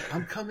know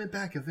I'm coming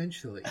back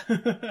eventually.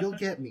 You'll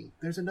get me.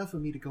 There's enough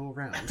of me to go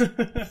around.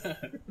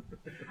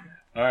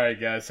 All right,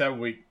 guys. Have a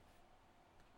week.